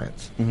our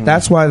clients. Mm-hmm.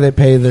 That's why they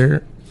pay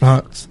their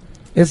hunts.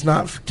 It's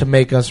not to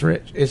make us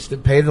rich. It's to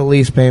pay the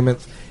lease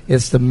payments.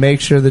 It's to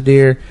make sure the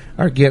deer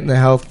are getting the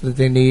health that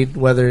they need,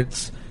 whether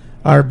it's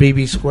our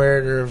BB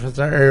squared or if it's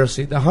our arrow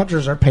seed. The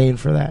hunters are paying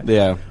for that.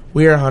 Yeah.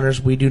 We are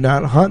hunters. We do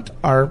not hunt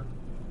our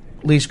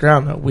lease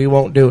ground, though. We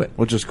won't do it.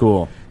 Which is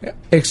cool.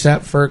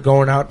 Except for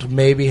going out to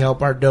maybe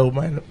help our doe.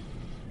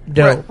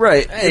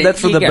 Right. Hey,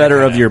 that's for the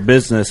better of your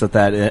business at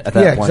that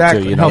point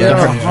exactly. too. You know,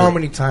 How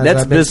many times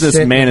that's I've been business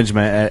sitting-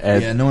 management.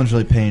 Yeah, no one's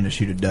really paying to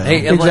shoot a doe.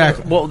 Hey,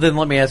 Exactly. Well, then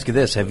let me ask you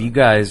this: Have you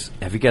guys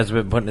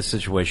been put in a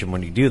situation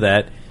when you do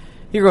that?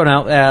 You're going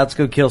out. Let's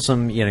go kill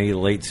some,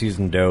 late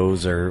season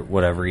does or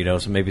whatever.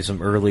 So maybe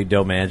some early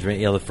doe management.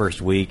 The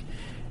first week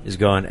is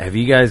gone. Have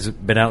you guys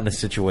been out in a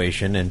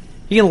situation, and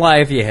you can lie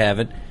if you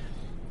haven't,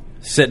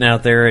 sitting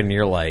out there and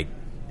you're like,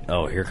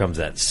 oh, here comes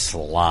that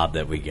slob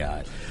that we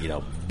got,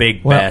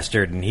 big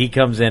bastard, and he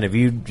comes in. Have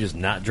you just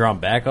not drawn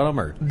back on him,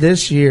 or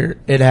This year,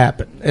 it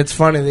happened. It's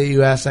funny that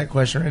you asked that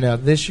question right now.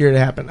 This year, it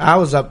happened. I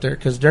was up there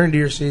because during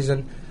deer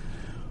season,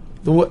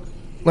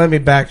 let me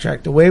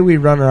backtrack. The way we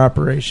run our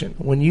operation,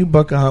 when you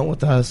book a hunt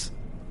with us,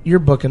 you're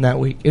booking that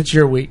week. It's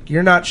your week.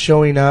 You're not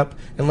showing up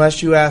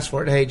unless you ask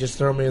for it. Hey, just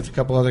throw me with a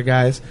couple other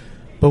guys.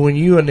 But when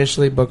you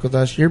initially book with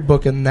us, you're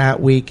booking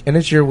that week, and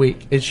it's your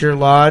week. It's your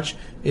lodge.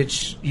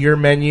 It's your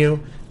menu.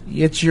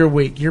 It's your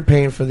week. You're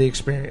paying for the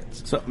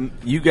experience. So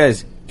you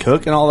guys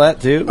cook and all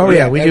that too? Oh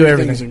yeah, we do everything.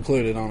 Everything's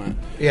included on it.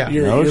 Yeah.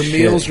 Your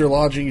meals, your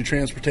lodging, your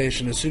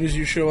transportation. As soon as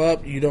you show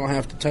up, you don't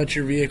have to touch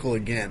your vehicle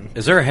again.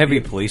 is there a heavy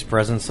police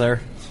presence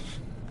there?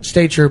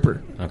 State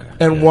trooper. Okay.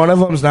 And one of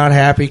them's not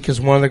happy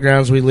because one of the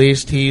grounds we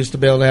leased, he used to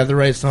be able to have the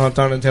rights to hunt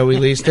on until we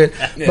leased it.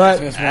 Yeah,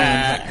 But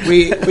that's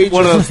we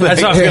One of those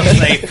things. That's what I was going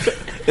to say.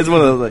 It's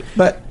one of those. Like,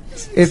 But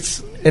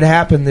it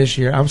happened this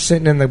year. I'm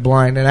sitting in the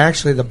blind, and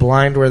actually the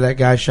blind where that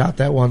guy shot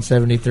that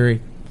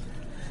 173.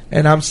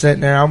 And I'm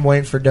sitting there, I'm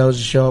waiting for does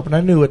to show up, and I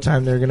knew what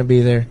time they were going to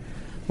be there.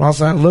 And all of a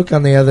sudden, I look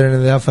on the other end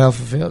of the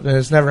alfalfa field, and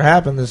it's never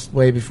happened this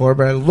way before,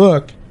 but I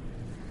look,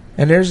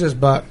 and there's this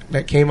buck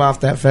that came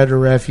off that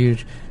federal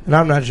refuge, and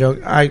I'm not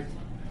joking.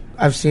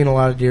 I've seen a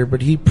lot of deer,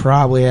 but he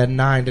probably had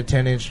 9 to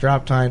 10 inch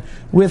drop time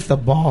with the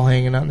ball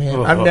hanging on the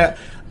end.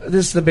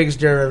 This is the biggest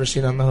deer I've ever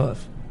seen on the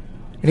hoof.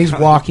 And he's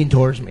walking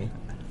towards me.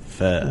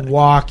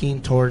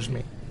 Walking towards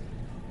me.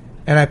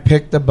 And I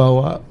picked the bow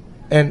up.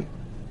 And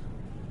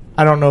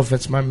I don't know if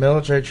it's my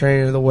military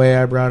training or the way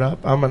I brought up.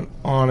 I'm an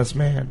honest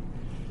man.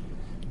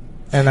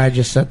 And I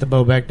just set the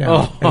bow back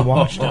down and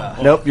watched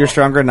it. Nope, you're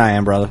stronger than I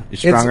am, brother. You're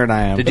stronger than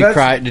I am. Did you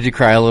cry? Did you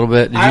cry a little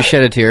bit? Did you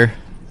shed a tear?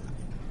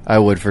 I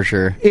would for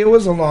sure. It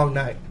was a long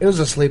night. It was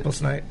a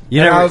sleepless night.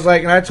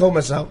 I told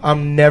myself,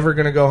 I'm never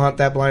going to go hunt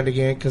that blind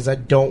again because I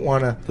don't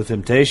want to. The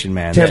temptation,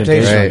 man.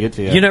 Temptation. Right. Get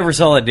to you. You never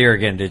saw that deer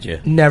again, did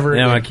you? Never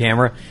again. on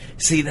camera.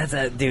 See, that's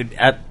a dude.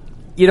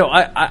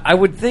 I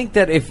would think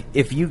that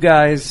if you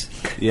guys,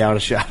 I would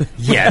have shot.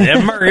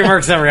 Yeah,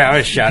 Merc's never got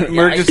a shot.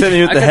 Merc just hit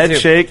me with the head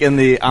shake and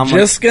the. I'm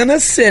just gonna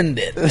send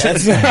it.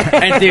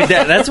 And dude,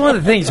 that's one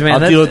of the things,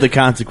 man. I'll deal with the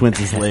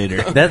consequences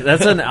later.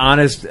 That's an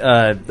honest.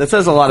 That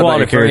says a lot about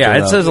your character. Yeah,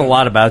 it though. says a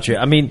lot about you.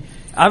 I mean,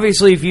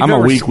 obviously, if you've I'm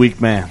never a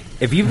weak man.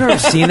 If you've never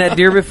seen that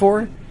deer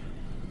before,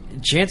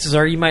 chances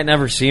are you might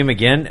never see him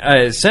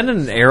again.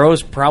 Sending an arrow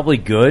is probably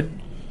good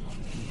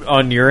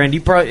on your end.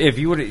 If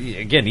you would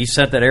again, he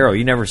sent that arrow.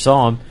 You never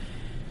saw him.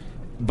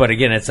 But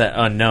again, it's that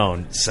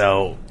unknown.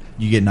 So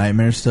you get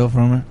nightmares still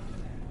from it?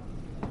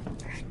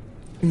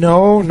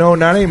 No,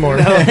 not anymore.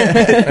 No.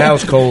 That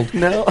was cold.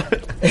 No,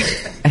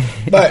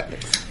 but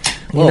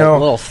a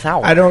little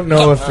sour. I don't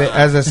know if it,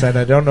 as I said,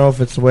 I don't know if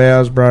it's the way I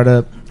was brought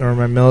up or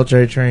my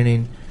military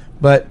training,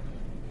 but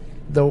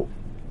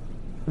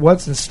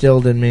what's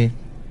instilled in me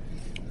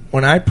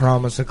when I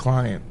promise a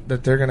client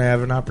that they're going to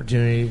have an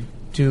opportunity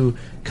to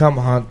come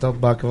hunt the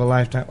buck of a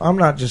lifetime, I'm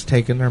not just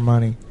taking their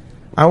money.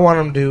 I want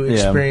them to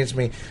experience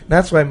me.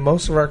 That's why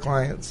most of our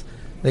clients,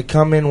 they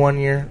come in 1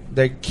 year,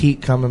 they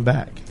keep coming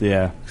back.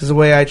 Yeah. Because the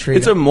way I treat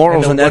it's them. It's a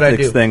morals and what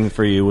ethics thing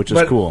for you, which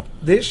is cool.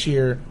 This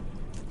year,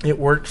 it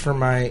worked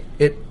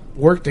it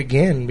worked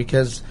again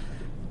because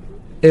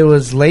it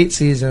was late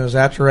season. It was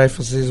after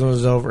rifle season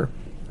was over.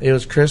 It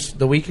was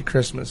the week of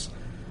Christmas.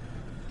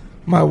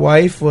 My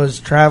wife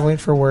was traveling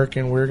for work,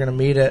 and we were going to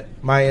meet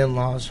at my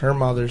in-laws, her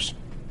mother's.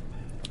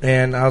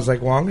 And I was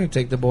like, well, I'm going to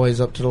take the boys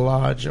up to the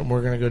lodge, and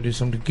we're going to go do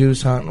some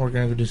goose hunting. We're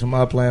going to go do some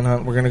upland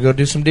hunting. We're going to go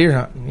do some deer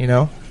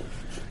hunting,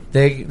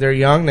 They're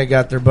young. They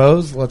got their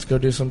bows. Let's go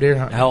do some deer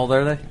hunting. How old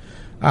are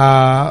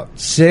they?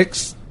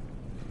 6,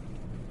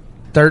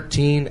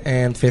 13,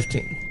 and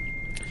 15.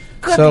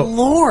 Good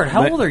Lord.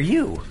 How old are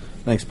you?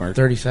 Thanks, Mark.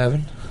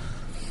 37.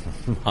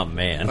 Oh,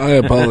 man. I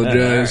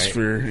apologize Right.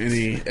 for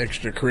any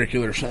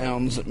extracurricular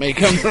sounds that may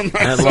come from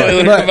my That's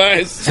cellular right.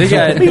 device. So you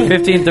got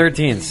 15,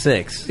 13,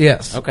 6.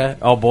 Yes. Okay.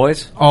 All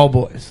boys? All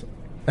boys.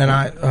 And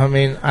I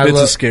mean, It's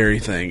a scary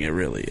thing. It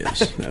really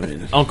is. I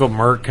mean, Uncle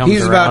Merc comes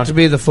he's around. about to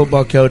be the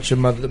football coach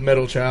of the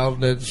middle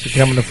child that's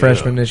becoming a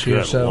freshman this year.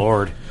 Good So,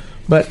 Lord.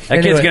 but That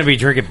anyway, kid's going to be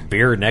drinking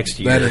beer next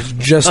year. that is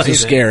just as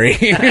scary.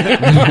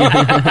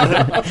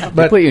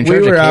 But put you in we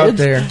charge were of out kids?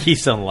 there.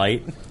 Keystone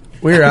Light.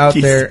 We were out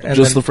there, and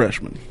just then the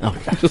freshmen.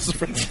 Just the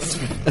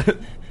freshmen. the-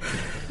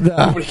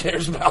 Nobody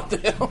cares about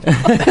them.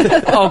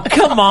 Oh,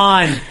 come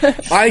on.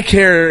 I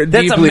care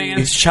That's deeply. a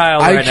man's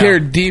child I right care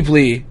now.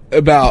 deeply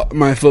about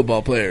my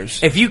football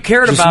players. If you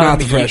cared Just about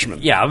not him, the freshmen.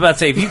 Yeah, I'm about to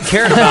say, if you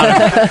cared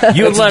about him,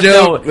 you would That's let a him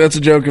know. joke. That's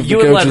a joke. If the you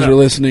would let coaches him are know.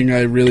 listening,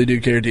 I really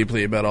do care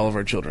deeply about all of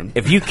our children.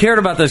 If you cared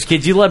about those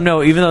kids, you let them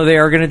know, even though they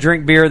are going to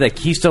drink beer, that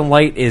Keystone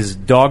Light is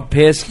dog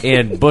piss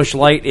and Busch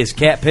Light is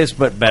cat piss,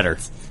 but better.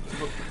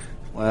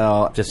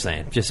 Well, Just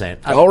saying.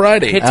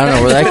 Alrighty. It's I don't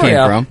know where that came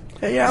Victoria. from.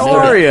 hey, how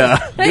are you?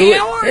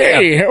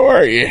 Hey, how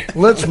are you?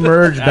 let's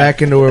merge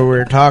back into where we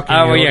were talking.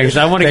 Oh, you know, yeah, because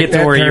just I want to take get to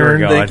that where you were turn.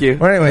 going. Thank you.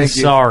 Well, anyway,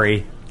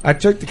 Sorry. I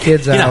took the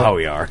kids You out. know how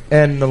we are.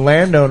 And the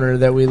landowner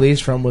that we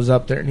leased from was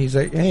up there, and he's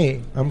like,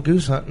 "Hey, I'm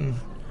goose hunting.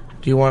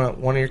 Do you want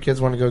one of your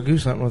kids want to go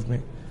goose hunting with me?"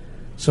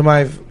 So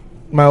my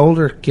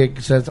older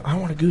kid says, "I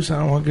want to goose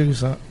hunt. I want to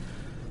goose hunt."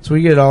 So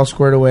we get it all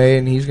squared away,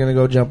 and he's going to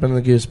go jump in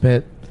the goose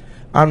pit.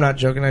 I'm not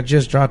joking. I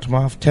just dropped him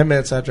off. 10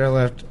 minutes after I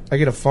left, I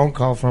get a phone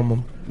call from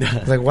him. I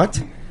was like,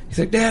 "What?" He's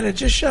like, "Dad, I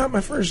just shot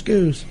my first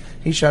goose."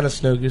 He shot a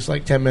snow goose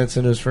like 10 minutes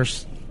into his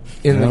first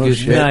in the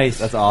goose pit. Nice.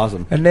 That's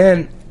awesome. And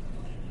then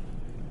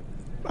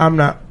I'm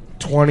not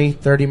 20,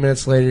 30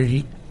 minutes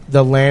later,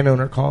 the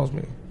landowner calls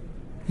me.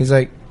 He's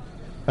like,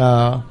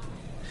 "Are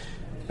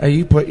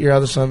you put your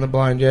other son in the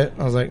blind yet?"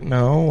 I was like,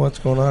 "No, what's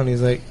going on?"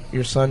 He's like,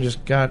 "Your son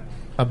just got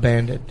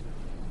abandoned.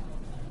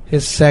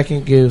 His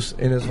second goose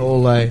in his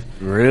whole life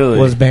Really?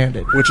 was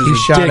banded. Which is he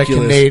shot a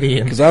ridiculous.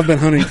 Canadian." Because I've been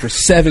hunting for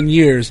 7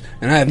 years,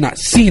 and I have not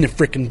seen a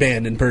freaking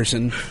band in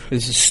person.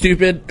 This is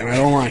stupid, and I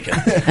don't like it.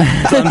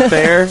 It's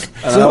unfair.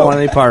 I don't want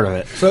any part of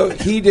it. So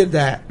he did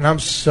that, and I'm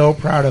so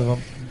proud of him.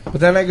 But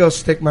then I go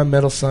stick my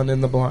middle son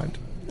in the blind,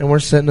 and we're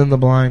sitting in the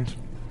blind,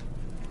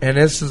 and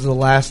this is the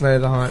last night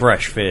of the hunt.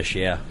 Fresh fish,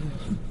 yeah.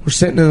 We're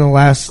sitting in the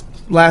last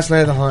night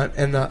of the hunt,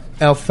 and the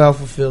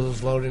alfalfa field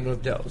is loading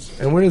with does,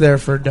 and we're there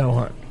for a doe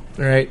hunt,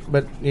 right?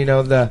 But you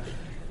know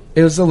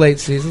it was the late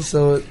season,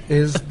 so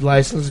his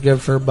license is good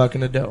for a buck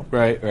and a doe.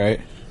 Right.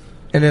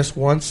 And this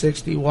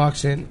 160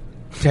 walks in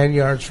 10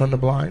 yards from the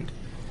blind,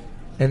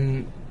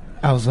 and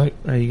I was like,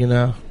 "Are you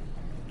gonna?"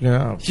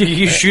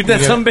 You shoot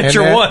that some bitch and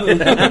or that- what?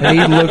 And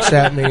he looks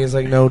at me. He's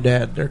like, "No,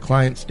 Dad, they're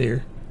clients'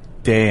 deer."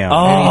 Damn.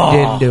 And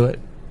he didn't do it.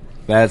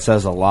 That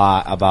says a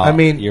lot about I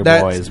mean, your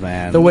that's boys,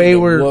 man. the way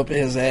we're Whoop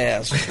his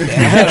ass.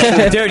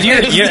 Dude,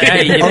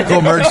 hey,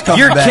 Uncle Merck's coming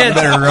your back. kids,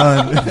 Better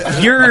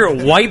run.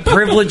 your white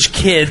privileged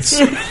kids,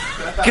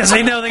 because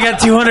they know they got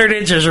 200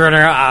 inches running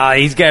around.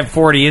 He's got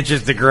 40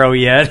 inches to grow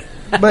yet.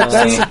 But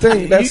that's the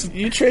thing. That's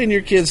you train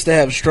your kids to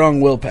have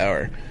strong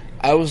willpower.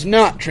 I was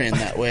not trained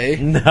that way.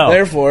 No.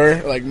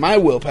 Therefore, like, my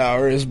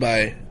willpower is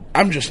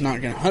I'm just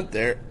not going to hunt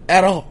there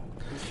at all.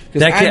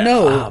 Because That I kid-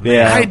 know oh,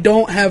 man. I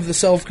don't have the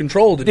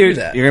self-control to do Dude,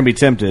 that. You're gonna be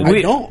tempted.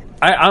 I don't.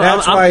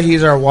 that's why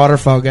he's our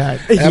waterfowl guy.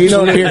 You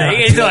don't hear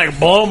He's like,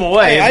 blow them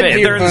away. I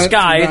if they're in the hunt from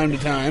sky, time to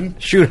time.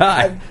 shoot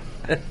high.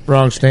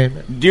 wrong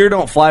statement. Deer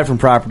don't fly from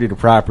property to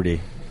property.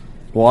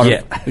 Water.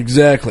 Yeah.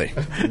 Exactly.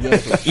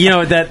 You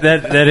know,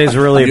 that is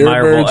really Your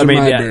admirable. birds I are mean,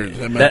 my yeah, birds.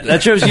 I meant that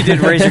that. shows you did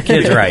raise your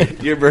kids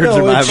right. Your birds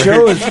No, are my it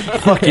birds. shows.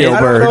 Fuck you, I don't know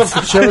birds.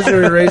 if it shows that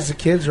we raise the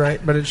kids right,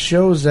 but it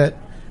shows that.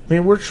 I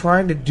mean, we're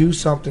trying to do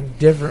something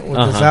different with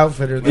this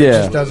outfitter that Yeah.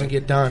 just doesn't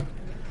get done.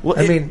 Well,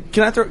 I mean,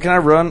 can I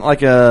run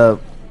like a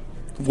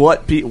how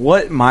do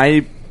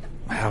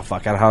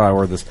I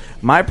word this?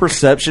 My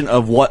perception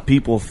of what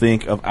people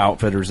think of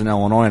outfitters in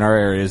Illinois in our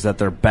area is that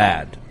they're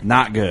bad,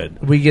 not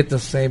good. we get the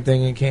same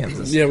thing in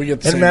Kansas. Yeah, we get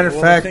the As a same- matter of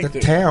well, I fact, think the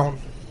that- town.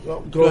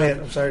 Well, go ahead.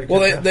 I'm sorry. To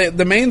cut you off.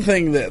 The main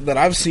thing that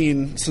I've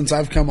seen since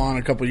I've come on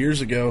a couple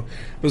years ago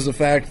was the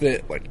fact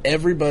that, like,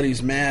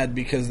 everybody's mad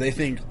because they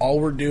think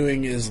all we're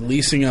doing is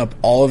leasing up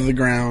all of the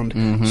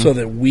ground so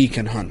that we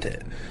can hunt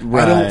it.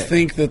 Right. I don't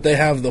think that they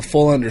have the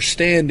full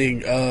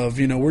understanding of,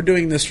 we're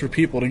doing this for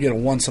people to get a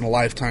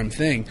once-in-a-lifetime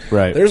thing.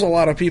 Right. There's a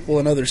lot of people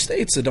in other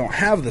states that don't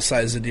have the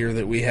size of deer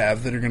that we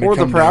have that are going to Or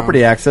come the property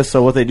down. access.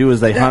 So what they do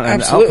is they hunt an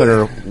absolutely.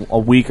 outfitter a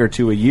week or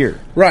two a year.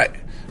 Right.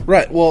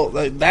 Well,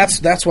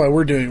 that's why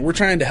we're doing it. We're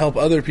trying to help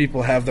other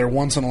people have their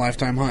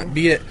once-in-a-lifetime hunt.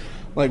 Be it,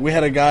 like, we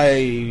had a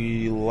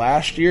guy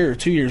last year or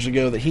 2 years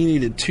ago that he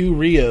needed 2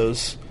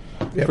 Rios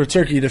for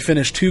turkey to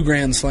finish 2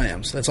 Grand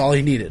Slams. That's all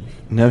he needed.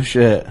 No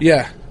shit.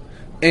 Yeah.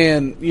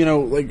 And,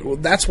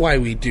 that's why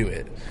we do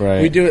it.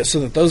 Right. We do it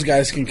so that those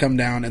guys can come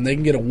down and they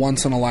can get a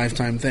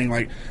once-in-a-lifetime thing.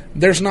 Like,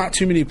 there's not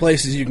too many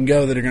places you can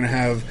go that are going to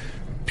have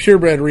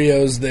purebred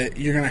Rios that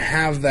you're going to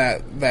have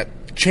that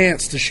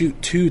chance to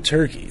shoot 2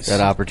 turkeys.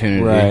 That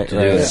opportunity Right, to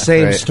right. do it.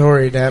 Same Right.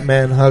 story. That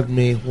man hugged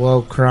me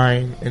while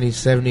crying, and he's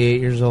 78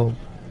 years old.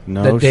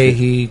 No the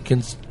day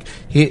shit.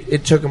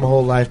 it took him a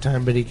whole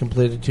lifetime, but he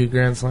completed 2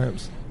 Grand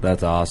Slams.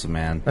 That's awesome,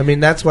 man. I mean,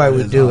 that's why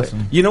we do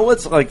awesome. it. You know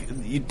what's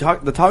like?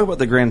 Talk about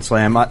the Grand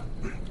Slam.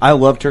 I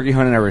love turkey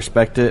hunting. I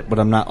respect it, but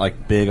I'm not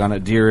like big on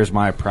it. Deer is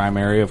my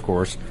primary, of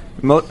course.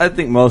 I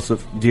think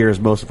deer is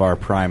most of our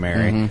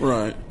primary. Mm-hmm.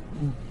 Right.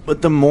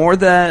 But the more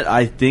that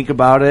I think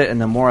about it, and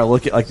the more I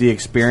look at like the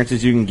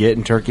experiences you can get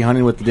in turkey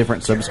hunting with the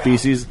different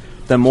subspecies,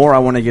 the more I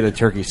want to get a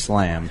turkey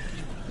slam.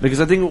 Because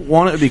I think,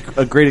 one, it would be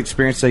a great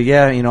experience to say,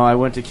 yeah, I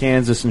went to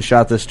Kansas and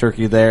shot this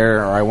turkey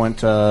there, or I went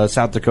to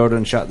South Dakota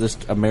and shot this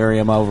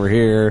Merriam over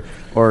here,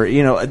 or,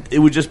 it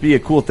would just be a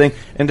cool thing.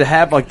 And to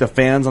have, like, the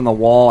fans on the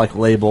wall, like,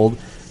 labeled.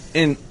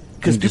 And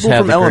because people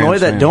from Illinois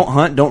that don't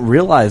hunt don't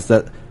realize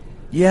that,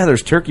 yeah,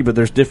 there's turkey, but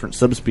there's different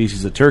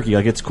subspecies of turkey.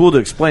 Like, it's cool to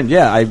explain,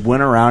 yeah, I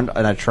went around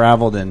and I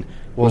traveled and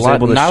was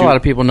able to not a lot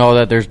of people know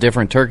that there's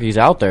different turkeys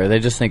out there. They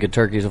just think a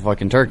turkey's a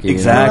fucking turkey.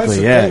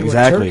 Exactly,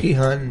 exactly.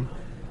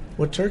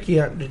 With turkey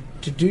hunting,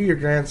 to do your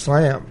Grand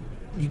Slam,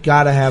 you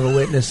got to have a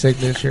witness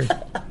signature.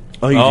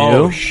 Oh, you do?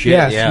 Oh, shit,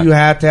 yes, yeah. you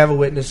have to have a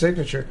witness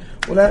signature.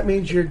 Well, that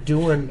means you're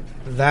doing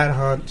that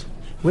hunt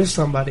with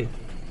somebody.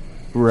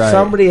 Right.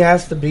 Somebody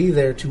has to be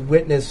there to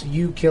witness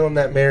you killing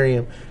that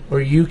Merriam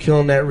or you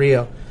killing that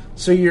Rio.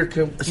 So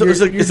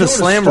is a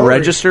slam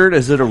registered?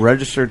 Is it a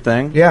registered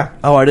thing? Yeah.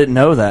 Oh, I didn't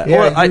know that.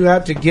 Yeah, you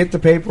have to get the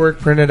paperwork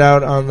printed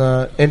out on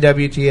the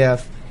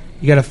NWTF.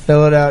 You got to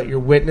fill it out. Your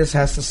witness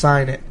has to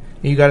sign it.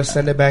 And you got to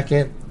send it back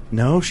in.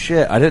 No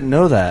shit. I didn't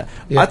know that.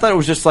 Yeah. I thought it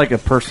was just like a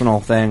personal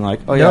thing.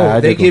 Like, oh, no, yeah.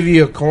 they give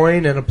you a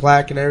coin and a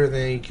plaque and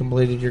everything. You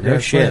completed your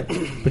Grand Slam.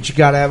 But you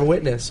got to have a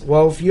witness.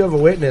 Well, if you have a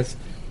witness,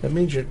 that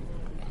means you're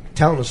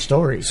telling a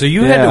story. So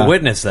you had to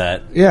witness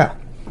that. Yeah.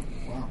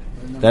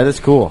 That is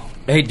cool.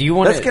 Hey, do you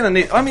want That's kind of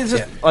neat. I mean, it's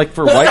just like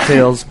for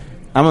whitetails,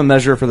 I'm a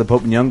measurer for the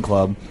Pope and Young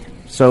Club.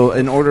 So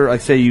in order,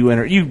 like, say you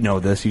enter, you know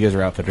this, you guys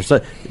are outfitters. So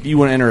if you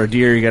want to enter a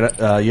deer, you have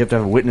to have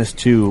a witness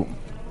to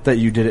that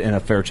you did it in a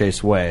fair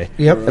chase way.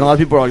 Yep. And a lot of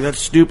people are like,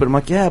 that's stupid. I'm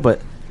like, yeah,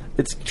 but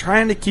it's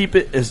trying to keep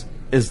it as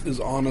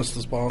honest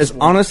as possible. As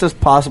honest as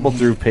possible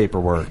through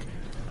paperwork.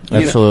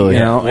 Absolutely.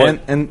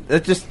 And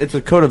it's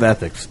a code of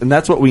ethics. And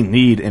that's what we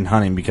need in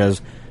hunting,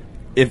 because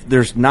if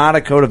there's not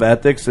a code of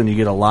ethics, then you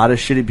get a lot of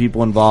shitty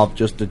people involved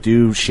just to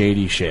do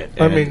shady shit.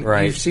 I mean,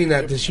 you've seen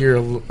that this year.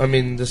 I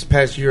mean, this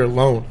past year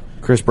alone.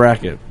 Chris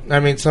Brackett. I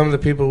mean, some of the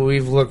people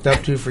we've looked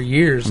up to for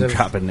years. I'm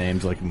dropping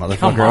names like a motherfucker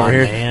Come on, over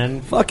here.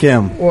 man. Fuck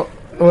him. Well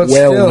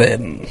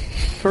then.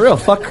 For real,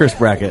 fuck Chris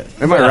Brackett.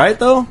 Am I right,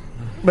 though?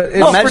 But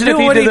imagine if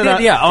he did it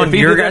on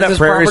your guys'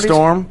 Prairie properties?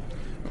 Storm.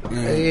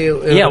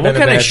 Yeah, what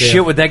kind of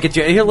shit would that get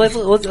you? Here, let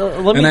me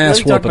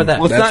talk about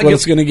that. That's what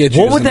it's going to get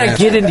you. What would that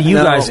get into you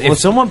guys if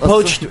someone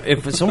poached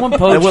went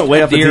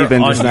way a up the deer deep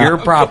end on just now. your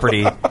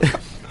property,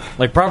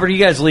 like property you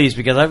guys lease,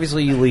 because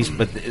obviously you lease,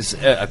 but it's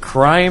a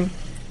crime,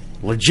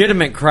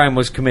 legitimate crime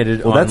was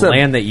committed on that's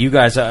land that you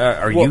guys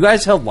are you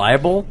guys held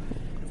liable?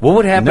 What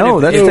would happen?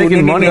 No, that's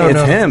taking money.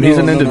 It's him. He's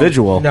an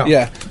individual. No.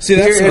 Yeah. See,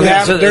 that's what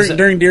happened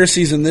during deer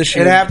season this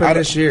year. It happened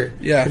this year.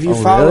 Yeah. If you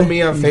follow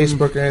me on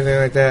Facebook or anything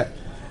like that,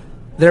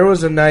 there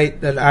was a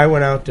night that I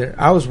went out there.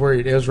 I was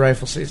worried. It was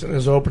rifle season. It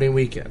was opening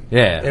weekend.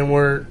 Yeah.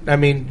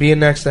 And being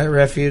next to that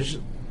refuge,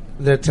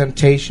 the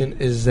temptation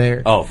is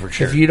there. Oh, for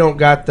sure. If you don't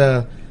got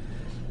the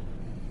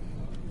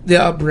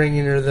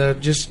upbringing or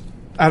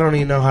I don't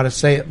even know how to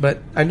say it, but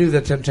I knew the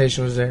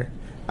temptation was there.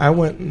 I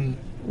went and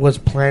was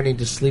planning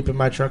to sleep in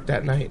my truck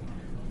that night,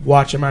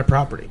 watching my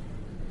property.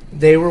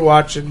 They were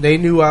watching. They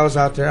knew I was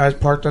out there. I was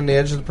parked on the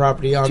edge of the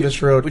property on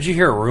this road. Would you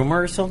hear a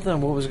rumor or something?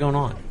 What was going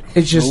on?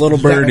 It's just a little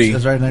birdie.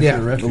 It's right next to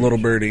the refuge. A little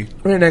birdie.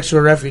 Right next to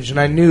a refuge, and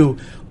I knew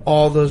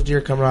all those deer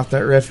coming off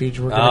that refuge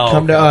were going to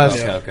come to us,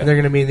 and they're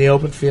going to be in the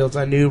open fields.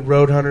 I knew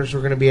road hunters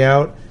were going to be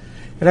out,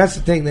 and that's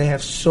the thing. They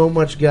have so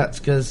much guts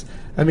because,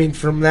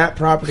 from that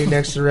property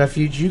next to the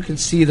refuge, you can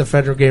see the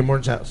federal game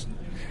warden's house.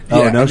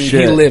 Oh, no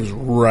shit. He lives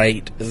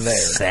right there.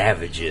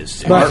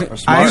 Savages.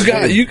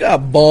 You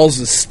got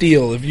balls of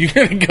steel if you're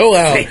going to go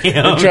out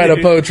and try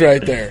to poach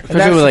right there.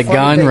 Especially with a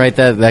gun right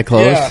that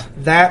close. Yeah.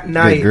 That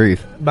night,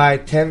 by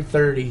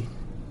 10:30,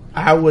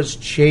 I was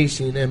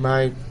chasing in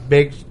my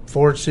big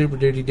Ford Super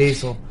Duty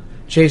diesel,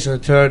 chasing a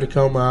Toyota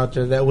Tacoma out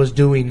there that was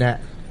doing that.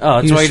 Oh,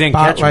 that's why you didn't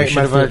catch me. Spotlighting Should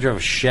my have foot. drove a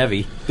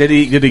Chevy. Did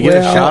he get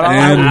a shot off?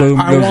 And boom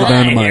goes the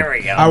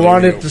dynamite. I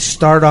wanted to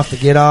start off the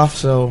get off,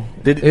 so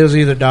it was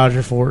either Dodge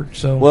or Ford.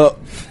 So well,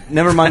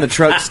 never mind the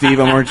truck, Steve.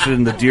 I'm more interested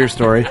in the deer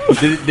story.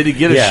 Did he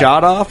get a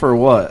shot off or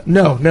what?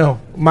 No.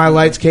 My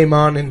lights came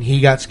on and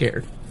he got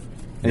scared.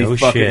 And he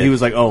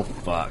was like, "Oh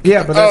fuck."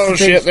 Yeah, but that's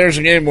shit. There's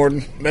a game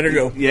warden. Better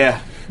go.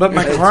 Yeah, but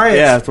my client.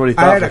 Yeah, that's what he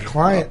thought. I had a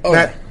client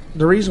that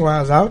the reason why I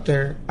was out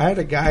there. I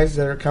had guys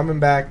that are coming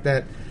back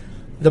that.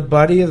 The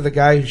buddy of the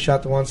guy who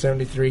shot the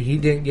 173, he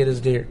didn't get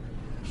his deer.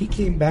 He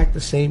came back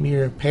the same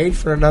year, paid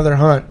for another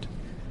hunt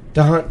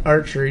to hunt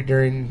archery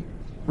during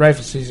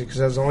rifle season because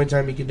that was the only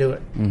time he could do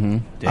it.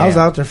 Mm-hmm. I was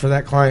out there for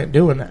that client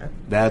doing that.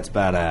 That's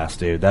badass,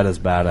 dude. That is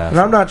badass. And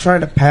I'm not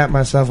trying to pat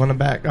myself on the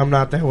back. I'm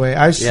not that way.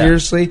 I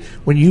seriously,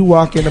 when you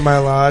walk into my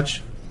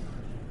lodge,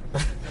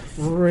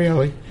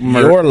 Really?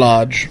 Your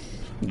lodge.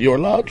 Your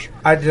lodge?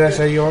 Did I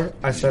say your?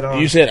 I said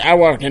You said, I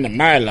walked into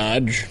my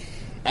lodge.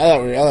 I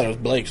thought it was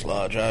Blake's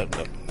lodge.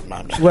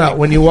 Well,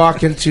 when you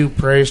walk into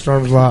Prairie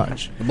Storm's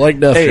Lodge. Blake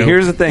Duff Hey, show.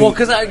 here's the thing. Well,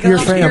 because I'm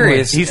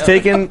curious. He's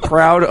taken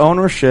proud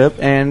ownership,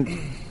 and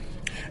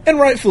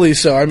rightfully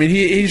so. I mean,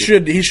 he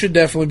should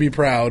definitely be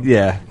proud.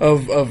 Yeah.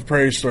 Of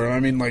Prairie Storm. I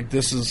mean, like,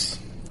 this is.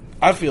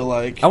 I feel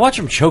like I watched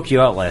him choke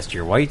you out last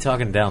year. Why are you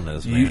talking down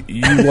those, man?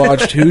 you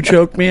watched who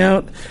choke me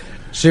out?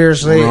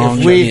 Seriously, Wrong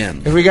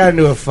if we got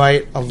into a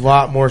fight, a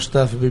lot more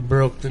stuff would be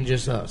broke than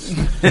just us.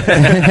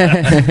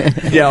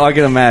 Yeah, I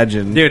can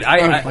imagine. Dude, I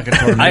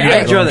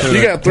enjoy that.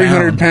 You got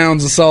 300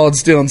 pounds of solid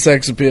steel and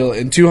sex appeal,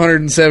 and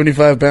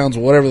 275 pounds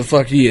of whatever the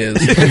fuck he is.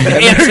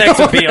 And sex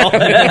appeal.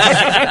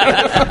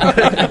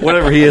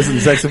 Whatever he is in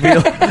sex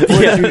appeal.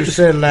 What you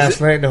said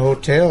last night in the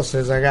hotel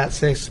says I got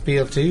sex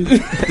appeal too.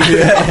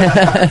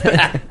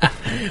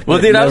 Well,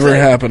 dude, never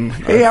happened.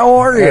 Hey, how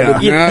are you? I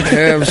did not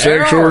have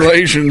sexual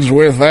relations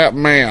with that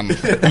man.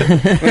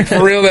 Like,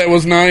 for real, that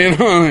was not.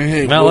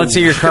 Hey, well, let's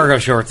see your cargo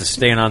shorts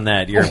staying on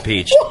that. You're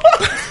impeached.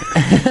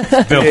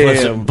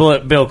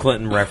 Bill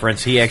Clinton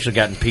reference. He actually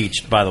got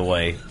impeached, by the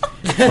way.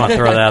 Just want to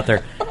throw that out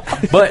there.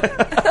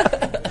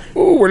 But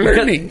ooh, we're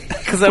learning.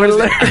 Because I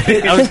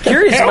was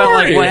curious about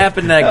like what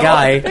happened to that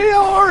guy. Hey,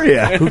 how are you?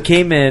 Who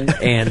came in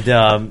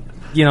and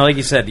like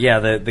you said, yeah,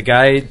 the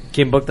guy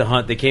came book the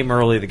hunt. They came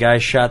early. The guy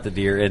shot the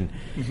deer, and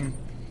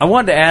I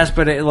wanted to ask,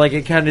 but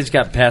it kind of just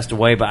got passed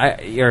away.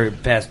 Or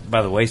passed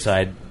by the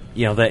wayside.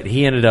 You know that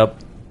he ended up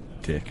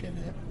tick.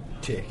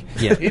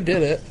 Yeah, he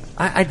did it.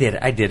 I did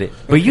it.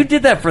 But you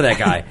did that for that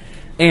guy,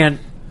 and.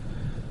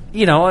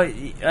 You know,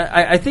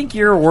 I think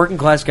you're a working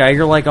class guy.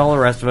 You're like all the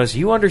rest of us.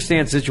 You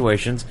understand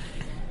situations.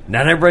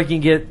 Not everybody can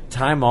get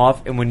time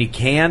off, and when you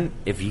can,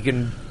 if you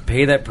can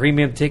pay that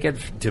premium ticket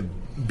to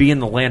be in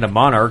the land of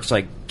monarchs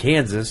like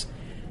Kansas,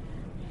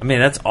 I mean,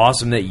 that's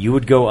awesome that you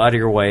would go out of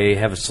your way,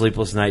 have a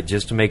sleepless night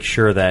just to make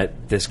sure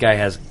that this guy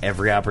has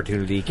every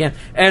opportunity he can,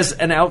 as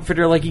an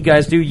outfitter like you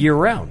guys do year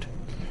round.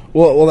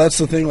 Well, that's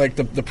the thing. Like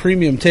the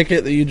premium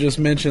ticket that you just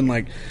mentioned.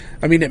 Like,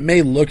 I mean, it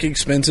may look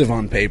expensive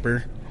on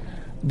paper,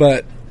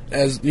 but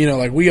as you know,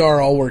 like we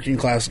are all working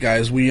class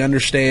guys. We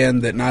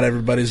understand that not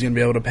everybody's going to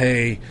be able to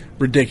pay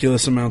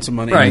ridiculous amounts of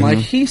money. Right. And like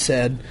he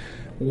said,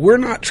 we're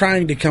not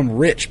trying to become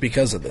rich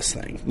because of this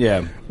thing.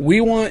 Yeah.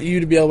 We want you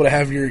to be able to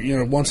have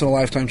your once in a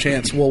lifetime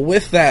chance. Well,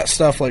 with that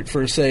stuff, like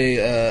for say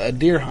a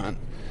deer hunt,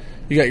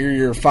 you got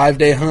your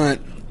 5-day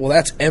hunt. Well,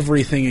 that's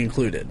everything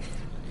included.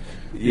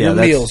 Yeah, your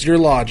meals, your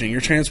lodging,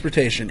 your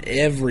transportation,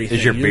 everything.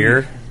 Is your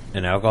beer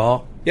and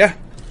alcohol? Yeah.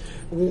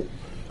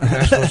 I'm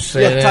not supposed to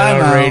say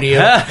that on radio.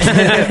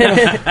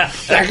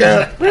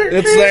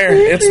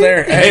 It's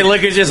there. Hey,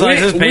 look, it's just like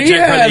this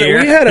paycheck for the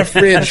year. We had a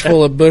fridge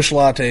full of Busch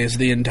lattes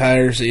the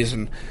entire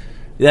season.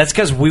 That's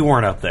because we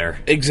weren't up there.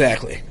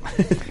 Exactly.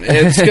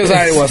 It's because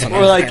I wasn't.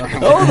 We're like,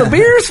 the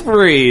beer's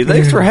free.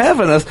 Thanks for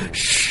having us.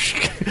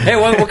 Hey,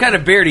 what kind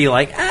of beer do you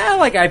like? I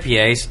like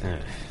IPAs.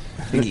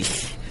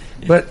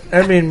 But,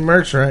 I mean,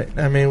 Merck's right.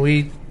 I mean,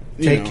 we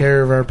take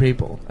care of our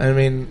people. I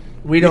mean,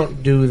 we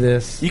don't do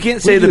this. You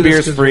can't say the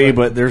beer's free,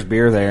 but there's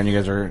beer there, and you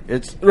guys are.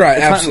 It's right.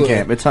 It's absolutely. Hunting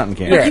camp. It's hunting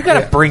camp. Like, you got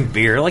to bring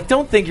beer. Like,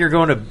 don't think you're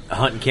going to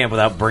hunting camp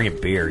without bringing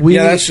beer.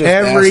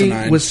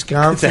 Every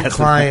Wisconsin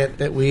client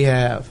that we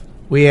have,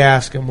 we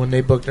ask them when they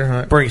book their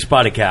hunt. Bring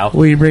spotted cow.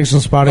 Will you bring some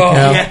spotted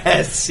cow?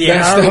 Yes.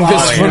 That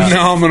stuff is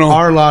phenomenal.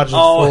 Our lodge is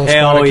full of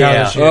spotted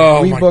cow this year.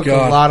 Oh, we my book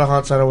God. a lot of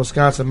hunts out of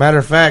Wisconsin. Matter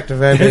of fact,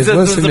 if anybody's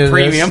listening to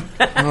premium.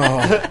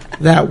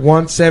 that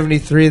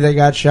 173 that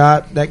got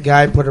shot, that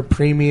guy put a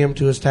premium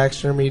to his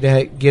taxidermy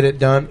to get it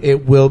done.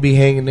 It will be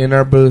hanging in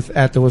our booth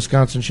at the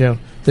Wisconsin show.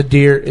 The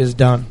deer is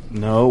done.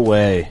 No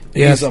way.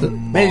 Yes,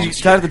 Man, you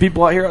can have the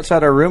people out here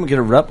outside our room and get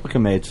a replica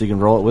made so you can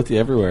roll it with you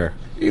everywhere.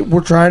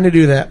 We're trying to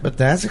do that, but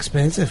that's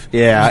expensive.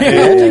 Yeah.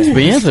 It's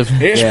expensive.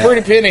 It's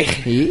pretty penny.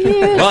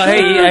 Yeah. Well,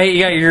 hey,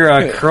 you got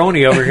your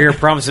crony over here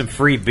promising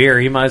free beer.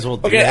 He might as well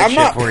do Okay, that I'm shit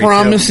not for you,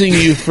 promising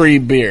you free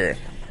beer.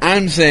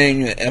 I'm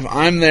saying that if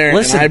I'm there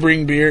Listen, and I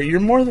bring beer,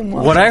 you're more than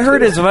welcome. What I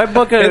heard is if I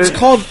book a... It's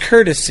called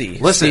courtesy,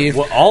 Listen, Steve.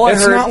 well, all I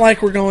it's heard... not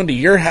like we're going to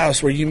your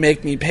house where you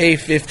make me pay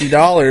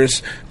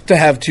 $50 to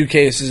have 2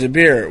 cases of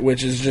beer,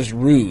 which is just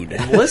rude.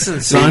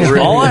 Listen, son.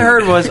 all I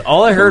heard was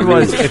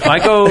if I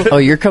go... Oh,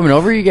 you're coming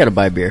over? You got to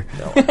buy beer.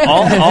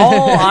 All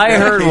I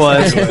heard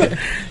was...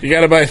 You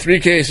got to buy 3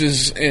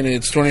 cases, and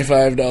it's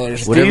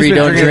 $25. Whatever you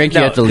don't drink,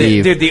 you have to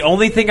leave. Dude, the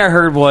only thing I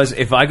heard was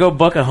if I go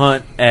book a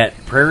hunt at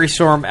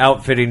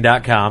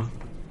prairiestormoutfitting.com,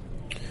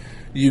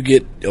 you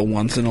get a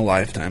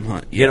once-in-a-lifetime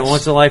hunt. you get a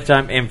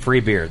once-in-a-lifetime and free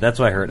beer. That's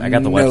what I heard. I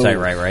got the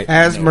website right?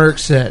 As Merck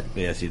said,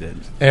 Yes, he did.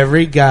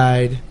 every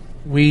guide,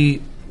 we'll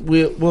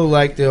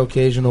like the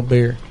occasional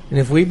beer. And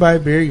if we buy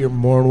beer, you're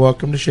more than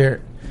welcome to share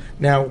it.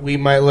 Now, we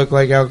might look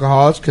like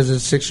alcoholics because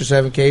it's 6 or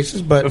 7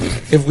 cases, but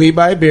if we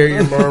buy beer,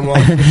 you're more than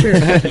welcome to share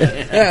it.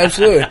 Yeah,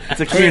 absolutely.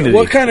 It's a community.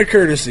 What kind of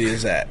courtesy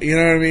is that? You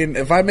know what I mean?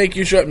 If I make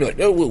you show up and be like,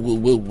 oh,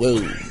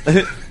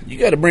 whoa. You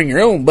got to bring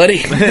your own, buddy.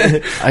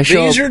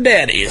 These are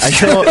daddies. I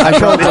show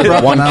up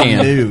with one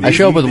can. I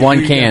show up with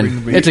one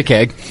can. It's a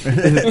keg.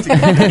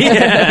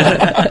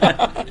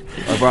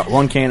 I brought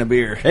one can of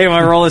beer. Hey, when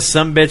I roll this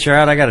sumbitch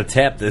out, I got to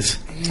tap this.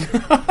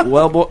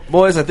 Well,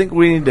 boys, I think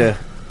we need to.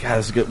 God,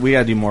 this is good. We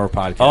got to do more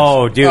podcasts.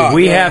 Oh, dude,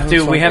 we have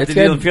to. We have to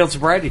do the field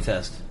sobriety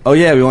test. Oh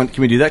yeah,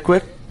 can we do that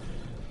quick?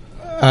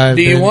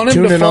 Do you want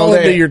him to fall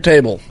into your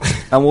table?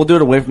 And we'll do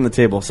it away from the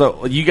table.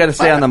 So you got to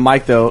stay on the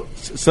mic though.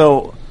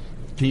 So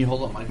can you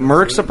hold up my?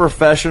 Merck's a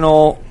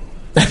professional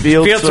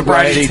field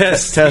sobriety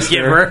test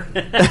giver.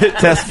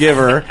 Test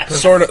giver,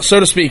 so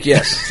to speak.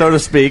 Yes, so to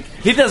speak.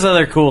 He does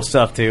other cool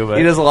stuff too. But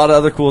he does a lot of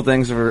other cool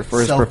things for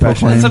his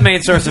profession. That's the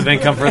main source of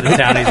income for the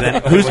town he's in.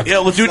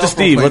 Let's do it to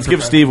Steve. Let's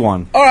give Steve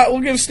one. All right,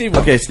 we'll give Steve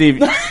one. Okay, Steve.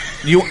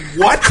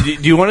 What? Do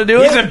you want to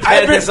do He's it?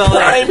 I've been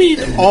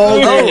priming all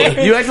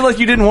day. You acted like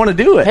you didn't want to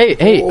do it.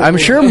 Hey, I'm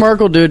sure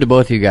Mark will do it to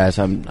both of you guys.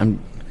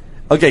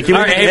 Okay, all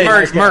right, hey,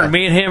 Mark,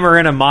 me and him are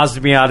in a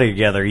Mazda Miata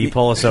together. You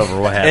pull us over.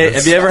 What happens? Hey,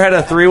 have you ever had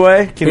a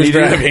three-way? Who's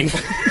driving?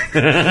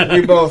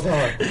 We both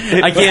are.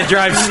 I can't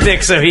drive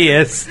stick, so he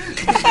is.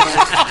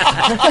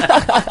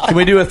 Can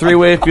we do a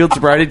three-way field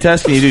sobriety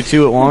test? Can you do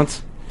two at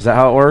once? Is that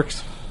how it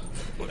works?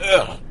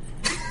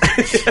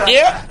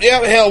 Yeah,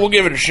 hell, we'll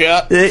give it a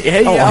shot.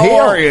 Hey, how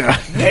are you?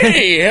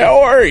 Hey, how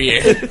are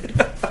you?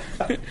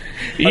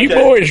 You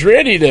boys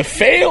ready to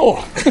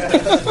fail?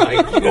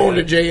 I'm going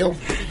to jail.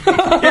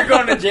 You're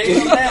going to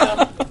jail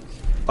now.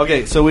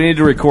 Okay, so we need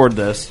to record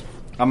this.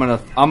 I'm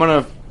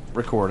gonna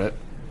record it.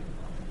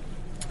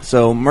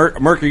 So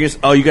Merc, you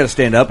got to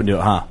stand up and do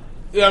it, huh?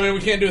 Yeah, I mean,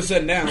 we can't do it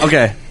sitting down.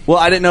 Okay. Well,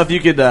 I didn't know if you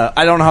could.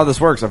 I don't know how this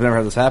works. I've never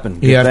had this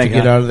happen. You have to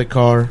get out of the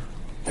car.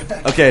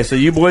 Okay, so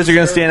you boys are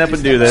going to stand up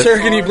and do this. Sir,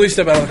 can you please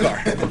step out of the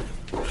car?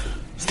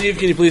 Steve,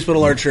 can you please put a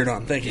large shirt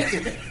on? Thank you.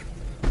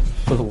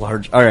 Put a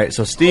large. All right,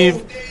 so Steve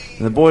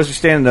and the boys are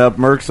standing up.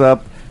 Merc's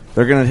up.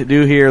 They're going to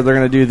do here. They're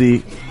going to do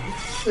the.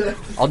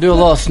 I'll do a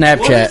little Snapchat.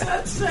 What does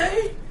that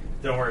say?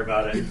 Don't worry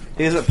about it.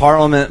 He's a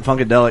Parliament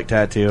Funkadelic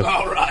tattoo.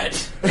 All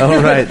right.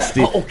 All right,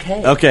 Steve.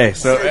 Okay,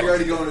 so you're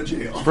already going to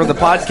jail. For the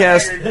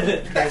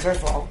podcast. That's our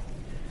fault.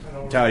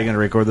 Tao, are you going to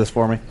record this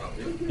for me?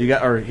 You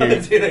got or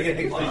here.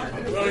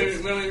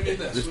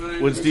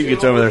 When Steve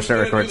gets over there,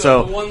 start recording.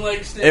 So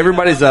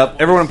everybody's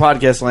up. Everyone in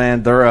podcast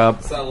land, they're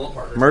up.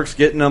 Merc's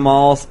getting them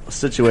all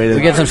situated.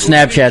 We get some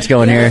Snapchats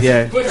going here.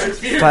 Yeah,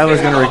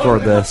 Tyler's going to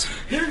record this.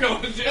 You're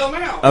going to jail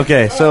now.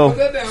 Okay, so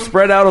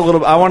spread out a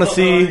little bit. I want to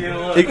see.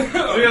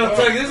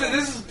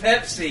 This is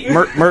Pepsi.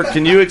 Merc,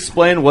 can you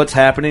explain what's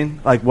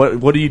happening? Like,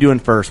 what are you doing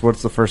first?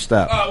 What's the first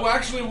step? Well,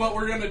 actually, what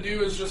we're going to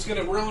do is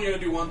we're only going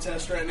to do one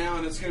test right now,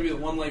 and it's going to be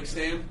the one leg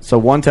stand. So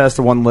one test,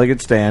 a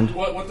one-legged stand.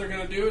 What they're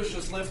going to do is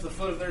just lift the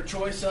foot of their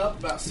choice up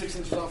about 6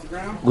 inches off the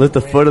ground. Lift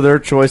the foot of their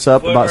choice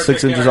up about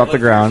 6 inches off the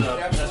ground.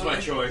 That's my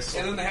choice.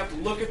 And then they have to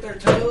look at their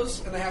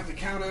toes, and they have to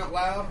count out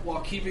loud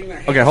while keeping their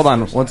hands. Okay, hold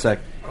on one sec.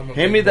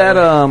 Hand me that.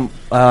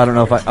 I don't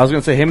know if I was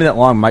going to say hand me that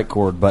long mic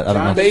cord, but I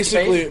don't know.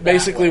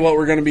 Basically, what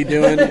we're going to be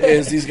doing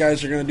is these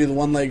guys are going to do the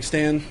one leg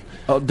stand.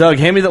 Oh, Doug,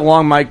 hand me that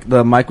long mic.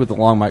 The mic with the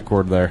long mic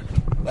cord there.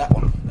 That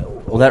one.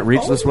 Will that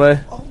reach this way?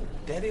 Oh,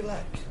 daddy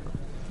luck.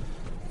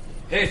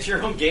 Hey, it's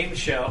your own game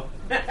show.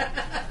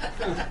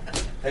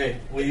 Hey,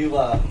 will you?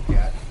 I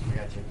got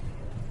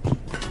you.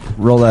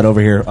 Roll that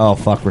over here. Oh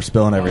fuck, we're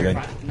spilling everything.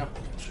 No,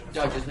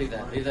 Doug, just leave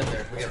that. Leave that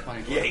there. We got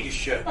plenty. Yeah, you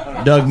should.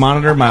 Doug,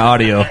 monitor my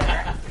audio.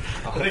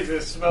 I think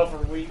this smell for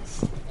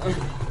weeks. All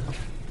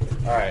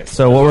right.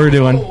 So what we're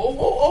doing?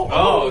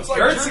 Oh, it's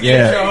like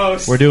yeah,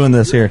 we're doing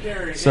this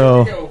here.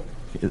 So,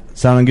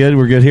 sounding good?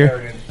 We're good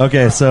here.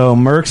 Okay. So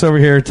Merc's over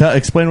here.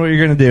 Explain what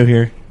you're going to do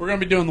here. We're going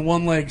to be doing the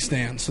one leg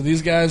stand. So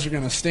these guys are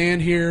going to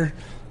stand here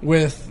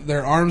with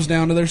their arms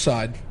down to their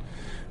side,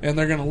 and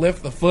they're going to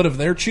lift the foot of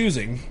their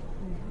choosing,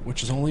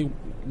 which is only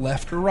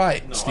left or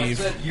right, Steve.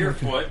 I said your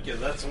foot,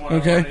 because that's the one.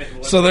 Okay,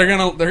 so they're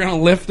gonna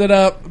lift it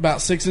up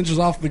about 6 inches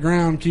off the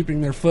ground,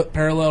 keeping their foot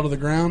parallel to the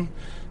ground.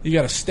 You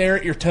got to stare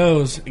at your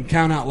toes and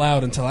count out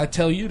loud until I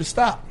tell you to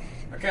stop.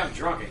 I'm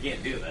drunk. I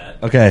can't do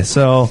that. Okay,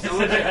 so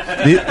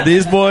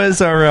these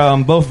boys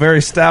are both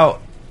very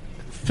stout,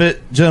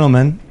 fit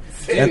gentlemen,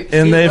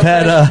 and they've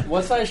had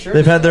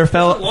they've had their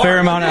fair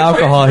amount of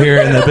alcohol here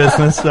in the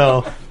business.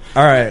 So,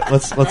 all right,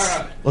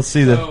 let's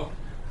see this.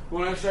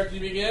 When I instruct you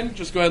to begin,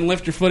 just go ahead and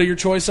lift your foot of your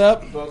choice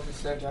up. Both at the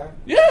same time?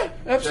 Yeah,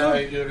 absolutely. Is that how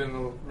you do it in the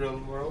real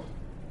world?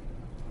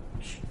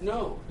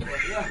 No.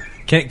 Yeah.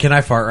 Can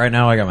I fart right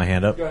now? I got my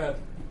hand up. Go ahead.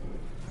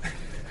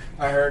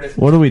 I heard it.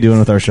 What are we doing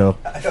with our show?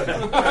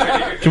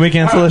 Can we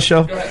cancel this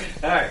show? Go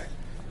ahead.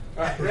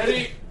 All right.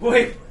 Ready?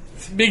 Wait.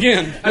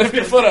 Begin. Lift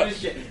your foot up.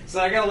 So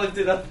I gotta lift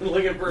it up and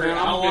look at for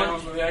how long?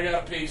 I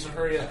gotta pee, so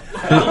hurry up.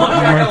 How long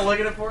I gotta look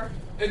at it for?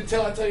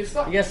 Until I tell you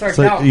stop. You gotta start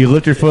So counting. you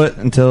lift your foot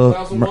until.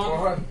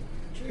 1,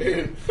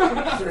 2,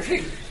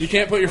 3. You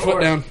can't put your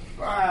foot down.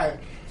 5,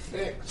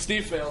 6.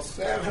 Steve fails.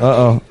 7.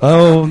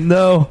 Oh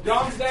no.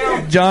 John's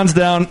down. John's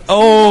down.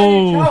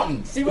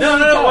 Oh.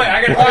 No, wait.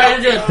 I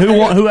gotta. You're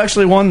good. Who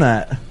actually won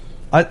that?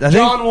 I think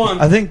John won.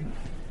 I think.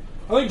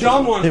 I think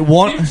John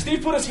won.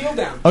 Steve put his heel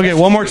down. Okay,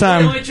 one more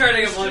time.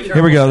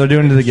 Here we go. They're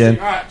doing it again.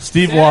 Right.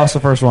 Steve lost the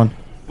first one.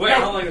 Wait,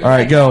 how long? All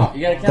right, go.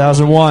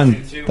 1001,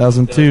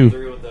 1002,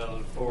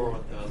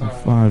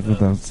 2005,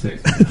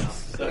 2006.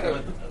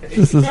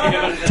 This is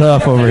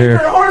tough over here.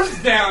 Keep your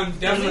horses down,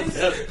 dummies.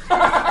 Damn.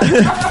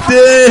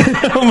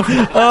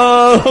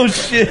 Oh,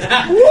 shit.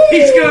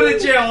 He's going to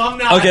jail. I'm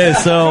not. Okay,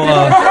 so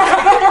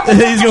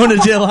he's going to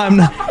jail. I'm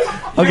not.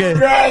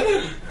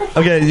 Okay.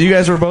 Okay, you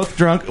guys were both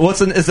drunk. What's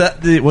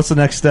the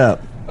next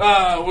step?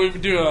 We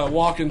would do a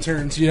walk and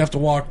turn, so you have to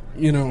walk,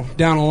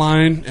 down a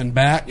line and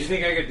back. You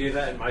think I could do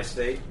that in my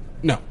state?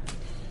 No.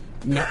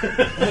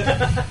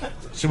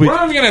 Should we? We're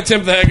not even going to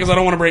attempt that because I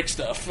don't want to break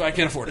stuff. I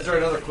can't afford it. Is there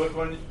another quick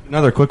one?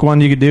 Another quick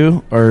one you could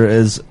do, or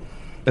is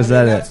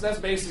that it? That's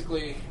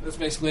basically.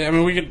 I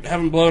mean, we could have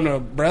them blow in a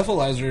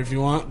breathalyzer if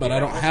you want, but I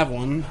don't have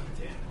one.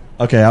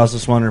 Okay, I was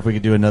just wondering if we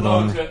could do another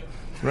one.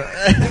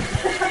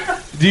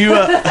 Do you?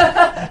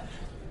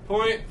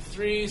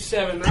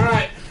 0.37. All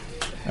right.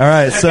 All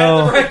right.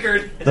 So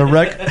the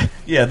record.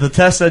 Yeah, the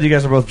test said you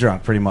guys are both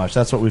drunk. Pretty much.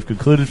 That's what we've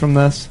concluded from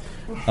this.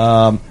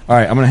 All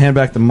right, I'm going to hand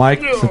back the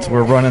mic since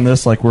we're running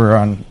this like we're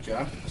on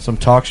some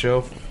talk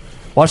show.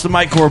 Watch the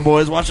mic cord,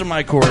 boys. Watch the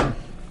mic cord.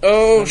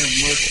 Oh,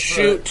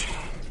 shoot.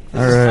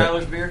 All right.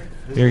 Tyler's beer?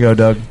 Here you go,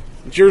 Doug.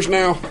 It's yours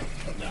now.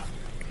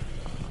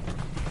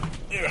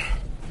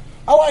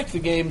 I like the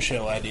game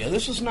show idea.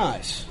 This is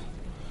nice.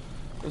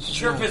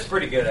 Sure fits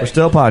pretty good. We're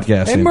still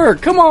podcasting. Hey,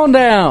 Merc, come on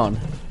down.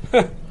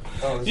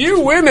 You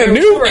win a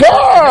new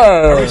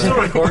car. Are we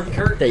still recording,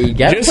 Kurt? That you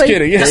gotta Just pay,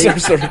 kidding. Yes, that I'm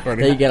still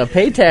recording. That you gotta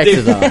pay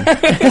taxes on.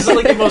 This is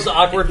like the most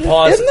awkward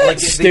pause. Isn't that like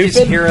they just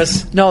stupid? hear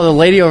us. No, the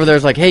lady over there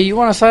is like, "Hey, you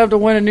want to sign up to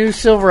win a new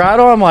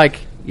Silverado?" I'm like,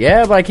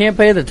 "Yeah, but I can't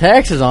pay the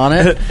taxes on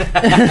it."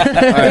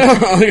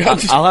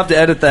 I'll have to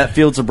edit that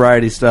field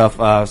sobriety stuff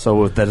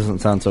so that doesn't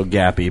sound so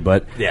gappy.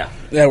 But Yeah.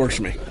 That works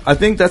for me. I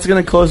think that's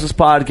going to close this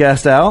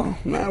podcast out.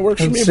 That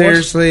works for And me, boys.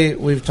 seriously,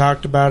 we've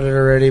talked about it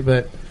already,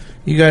 but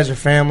you guys are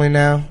family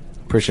now.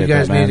 Appreciate You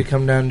guys that, man. need to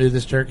come down and do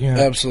this turkey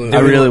hunt. Absolutely. I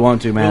really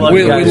want to, man.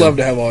 We'd love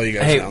to have all you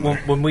guys Hey, down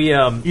there. when we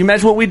You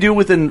imagine what we do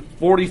within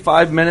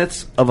 45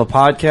 minutes of a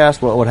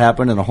podcast, what would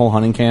happen in a whole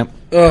hunting camp?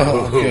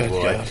 Oh, good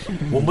God.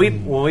 when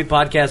we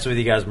podcasted with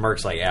you guys,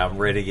 Merc's like, "Yeah, I'm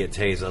ready to get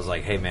tased." I was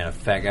like, "Hey, man, a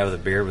fat guy with a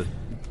beard with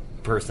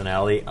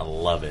personality, I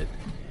love it.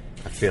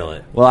 I feel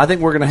it." Well, I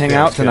think we're going to hang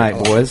out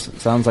tonight, boys.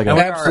 Sounds like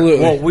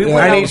Absolutely. Well, we Yeah,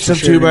 went I out need some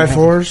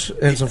 2x4s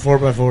and some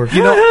 4x4s.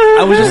 You know,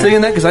 I was just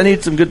thinking that because I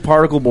need some good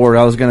particle board.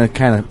 I was going to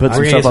kind of put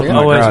some stuff up in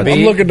my garage.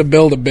 I'm looking to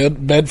build a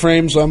bed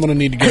frame, so I'm going to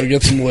need to go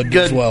get some wood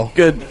as well.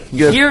 Good.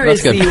 Here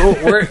is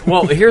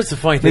here's the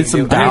funny thing. Need some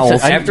dude.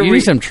 dowels. After you we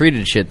need some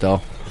treated shit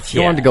though. You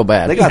Yeah. want it to go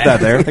bad. They got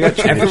that there. They got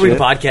treated after we shit.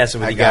 podcasted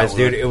with you guys,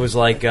 dude, it was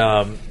like, we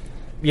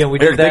did Eric,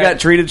 that. they got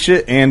treated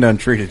shit and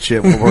untreated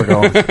shit where we're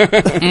going.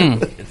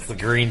 It's the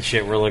green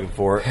shit we're looking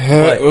for.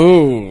 But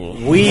Ooh.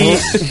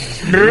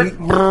 it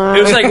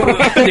was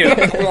like,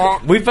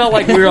 dude, we felt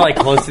like we were like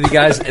close to you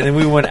guys, and then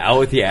we went out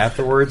with you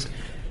afterwards,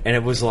 and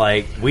it was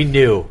like we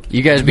knew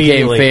You guys became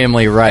immediately.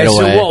 family right And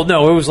so, away. well,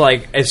 no, it was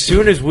like as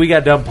soon as we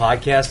got done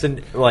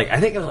podcasting, like I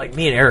think it was like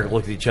me and Eric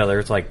looked at each other.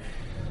 It's like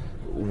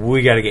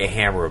we got to get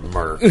hammered with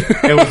Merc.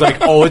 It was like,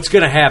 oh, it's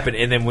gonna happen.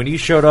 And then when you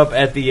showed up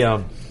at the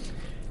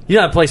you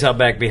know that place out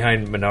back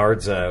behind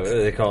Menards, what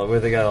do they call it? Where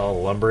they got all the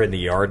lumber in the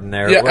yard in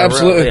there? Yeah, Whatever.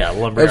 absolutely. Yeah,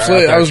 lumber.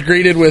 Absolutely. out there. I was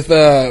greeted with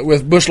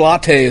bush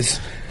lattes.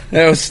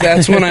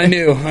 That's when I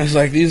knew. I was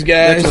like, these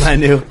guys That's when I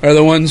knew. are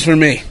the ones for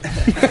me.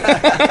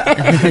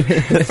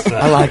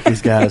 I like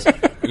these guys.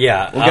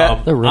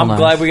 Yeah, They're real I'm nice.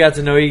 glad we got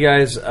to know you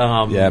guys. Yeah,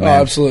 Oh, man.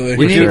 absolutely.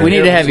 we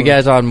need to have you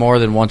guys on more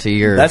than once a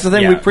year. That's the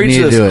thing. Yeah. We preach We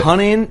need to do this. it.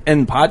 Hunting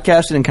and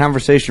podcasting and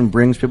conversation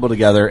brings people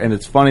together, and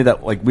it's funny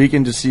that like we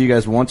can just see you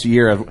guys once a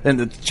year,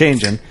 and it's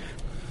changing.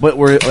 But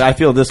I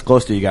feel this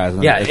close to you guys.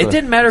 and Yeah, it's it a-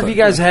 didn't matter if you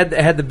guys had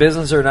the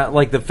business or not.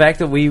 Like the fact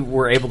that we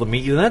were able to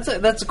meet you,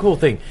 that's a cool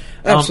thing.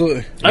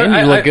 Absolutely. And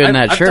you look good in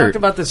that I've shirt. talked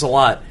about this a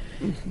lot.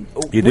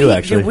 You do,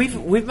 actually.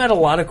 We've met a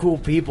lot of cool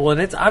people,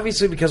 and it's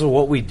obviously because of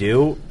what we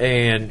do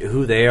and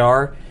who they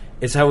are.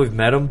 It's how we've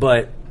met them.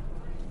 But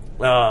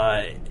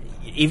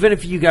even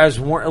if you guys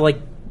weren't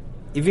like,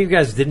 if you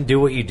guys didn't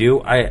do what you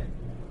do,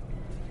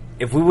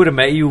 if we would have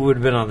met you, we would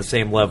have been on the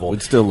same level.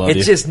 We'd still love It's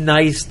you. just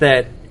nice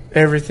that.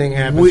 Everything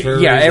happens for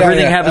a Yeah, reason.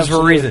 everything Yeah, happens for a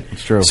absolutely. reason.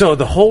 It's true. So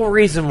the whole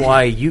reason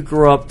why you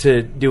grew up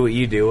to do what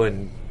you do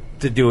and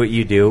to do what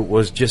you do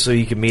was just so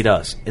you could meet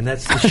us, and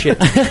that's the shit.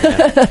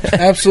 Man.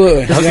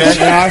 Absolutely. Yeah,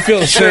 no, I feel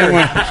the same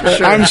way.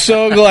 I'm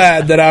so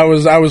glad that I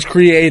was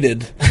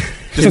created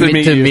Just to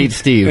meet you. meet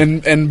Steve.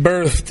 and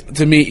birthed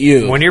to meet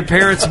you. When your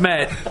parents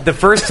met, the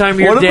first time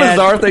your What a dad,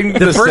 bizarre thing the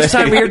to first say.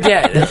 time your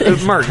dad,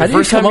 Mark, How the do you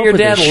first come time up your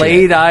with dad this shit?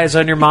 laid eyes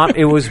on your mom,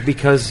 it was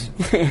because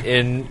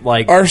in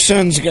like Our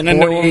son's gonna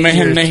know a 48 man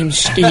years. named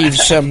Steve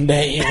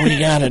someday, and we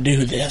gotta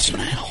do this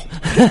now.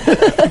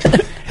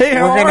 Hey,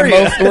 how are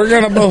you? We're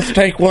gonna both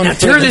take one. Now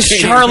turn this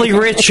Charlie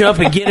Rich up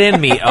and get in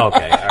me. Okay, all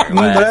right.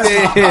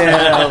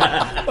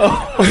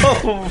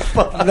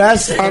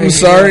 I'm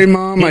sorry,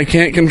 Mom. I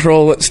can't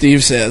control what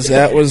Steve says.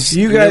 That was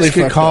you guys really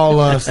could call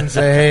us and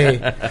say,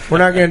 "Hey, we're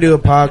not going to do a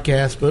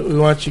podcast, but we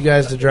want you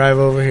guys to drive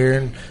over here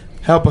and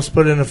help us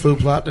put in a food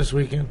plot this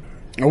weekend."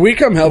 We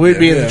come help. We'd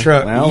be in the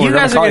truck. Well, you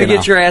guys are going to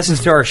get your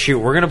asses to our shoot.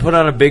 We're going to put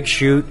on a big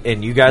shoot,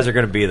 and you guys are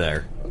going to be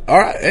there. All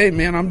right, hey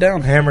man, I'm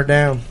down. Hammer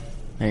down.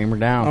 Hammer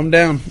down. I'm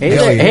down. Hey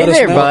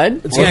there,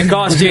 bud. It's going to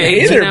cost you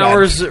 18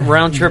 hours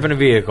round trip in a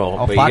vehicle,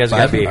 but you guys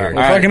got to be here.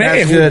 Well,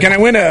 can I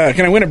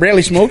win a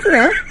Bradley Smoker?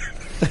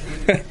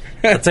 Huh?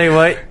 I'll tell you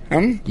what.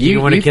 You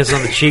can win a kiss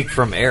on the cheek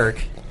from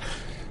Eric.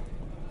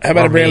 How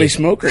about a Bradley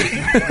Smoker? You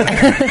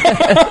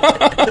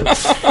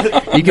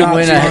can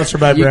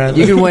win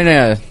you can win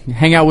a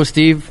hang out with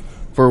Steve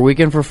for a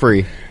weekend for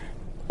free.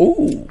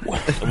 Ooh,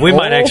 we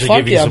might actually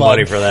give you some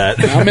money for that.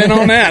 I'm in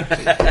on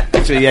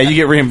that. So yeah, you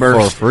get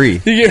reimbursed for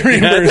free. You get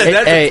reimbursed.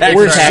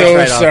 We're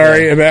so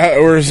sorry about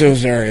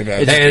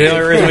it. Hey, the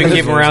only reason we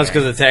keep them around is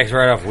because of the tax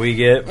write-off we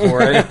get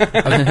for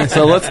it.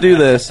 So let's do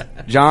this.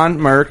 John,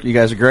 Merck, you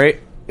guys are great.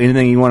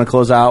 Anything you want to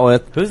close out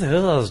with? Who the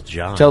hell is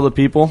John? Tell the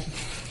people.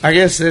 I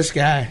guess this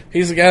guy.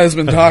 He's the guy that's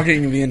been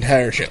talking the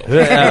entire show.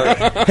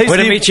 Hey, way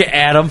to meet you,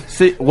 Adam.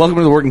 Welcome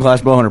to the Working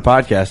Class Bowhunter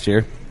podcast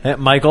here. Hey,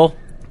 Michael,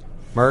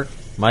 Merck,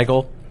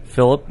 Michael,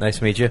 Philip, nice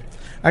to meet you.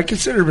 I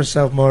consider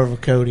myself more of a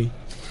Cody.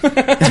 Do you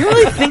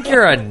really think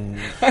you're a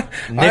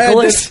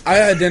Nicholas?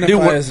 I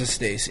identify as a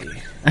Stacy.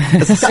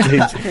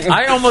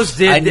 I almost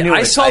did.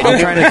 I saw the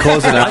trying to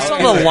close it out. I saw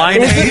the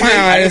line. Was it my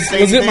eyes?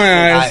 Was it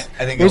my eyes?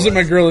 Was it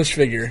my girlish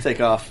figure?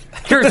 Take off.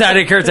 Kurt's out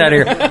of here.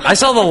 I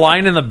saw the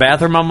line in the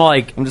bathroom. I'm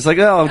like, I'm just like,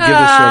 I'll give this show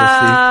to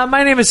Steve.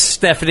 My name is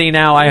Stephanie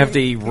now. I have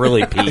to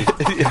really pee.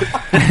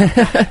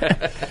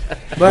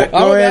 But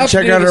go ahead,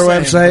 check out our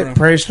website,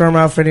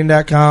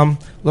 PrairieStormOutfitting.com.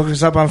 Look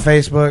us up on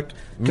Facebook.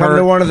 Come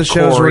to one of the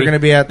shows we're going to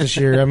be at this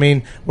year. I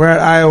mean, we're at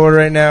Iowa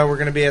right now. We're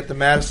going to be at the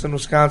Madison,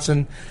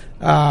 Wisconsin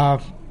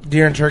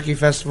Deer and Turkey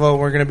Festival.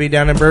 We're going to be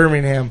down in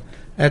Birmingham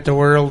at the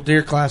World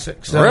Deer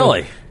Classic. So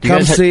really?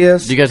 Come see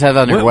us. Do you guys have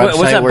that on your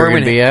website where you're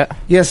going to be at?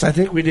 Yes, I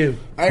think we do.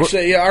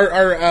 Actually, yeah,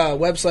 our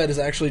website has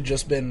actually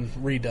just been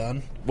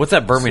redone. What's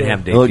that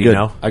Birmingham date? Do you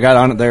know? I got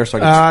on it there. So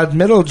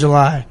middle of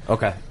July.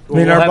 Okay. I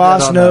mean, our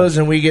boss knows,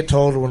 and we get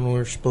told when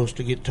we're supposed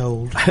to get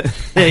told.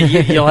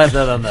 You'll have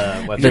that on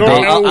the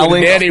website. I'll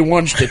link, Daddy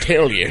wants to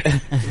tell you.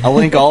 I'll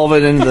link all of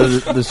it in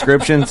the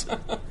descriptions.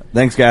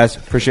 Thanks, guys.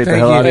 Appreciate the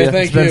hell out of you.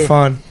 It's been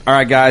fun. All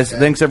right, guys.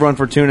 Thanks, everyone,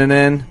 for tuning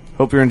in.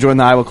 Hope you're enjoying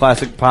the Iowa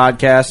Classic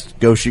podcast.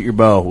 Go shoot your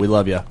bow. We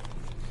love you.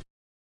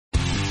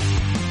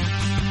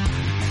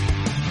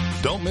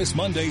 Don't miss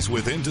Mondays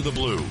with Into the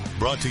Blue,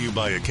 brought to you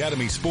by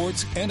Academy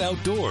Sports and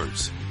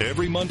Outdoors.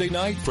 Every Monday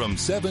night from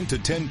 7 to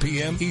 10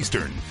 p.m.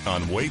 Eastern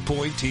on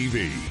Waypoint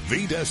TV,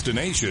 the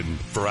destination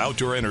for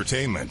outdoor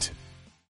entertainment.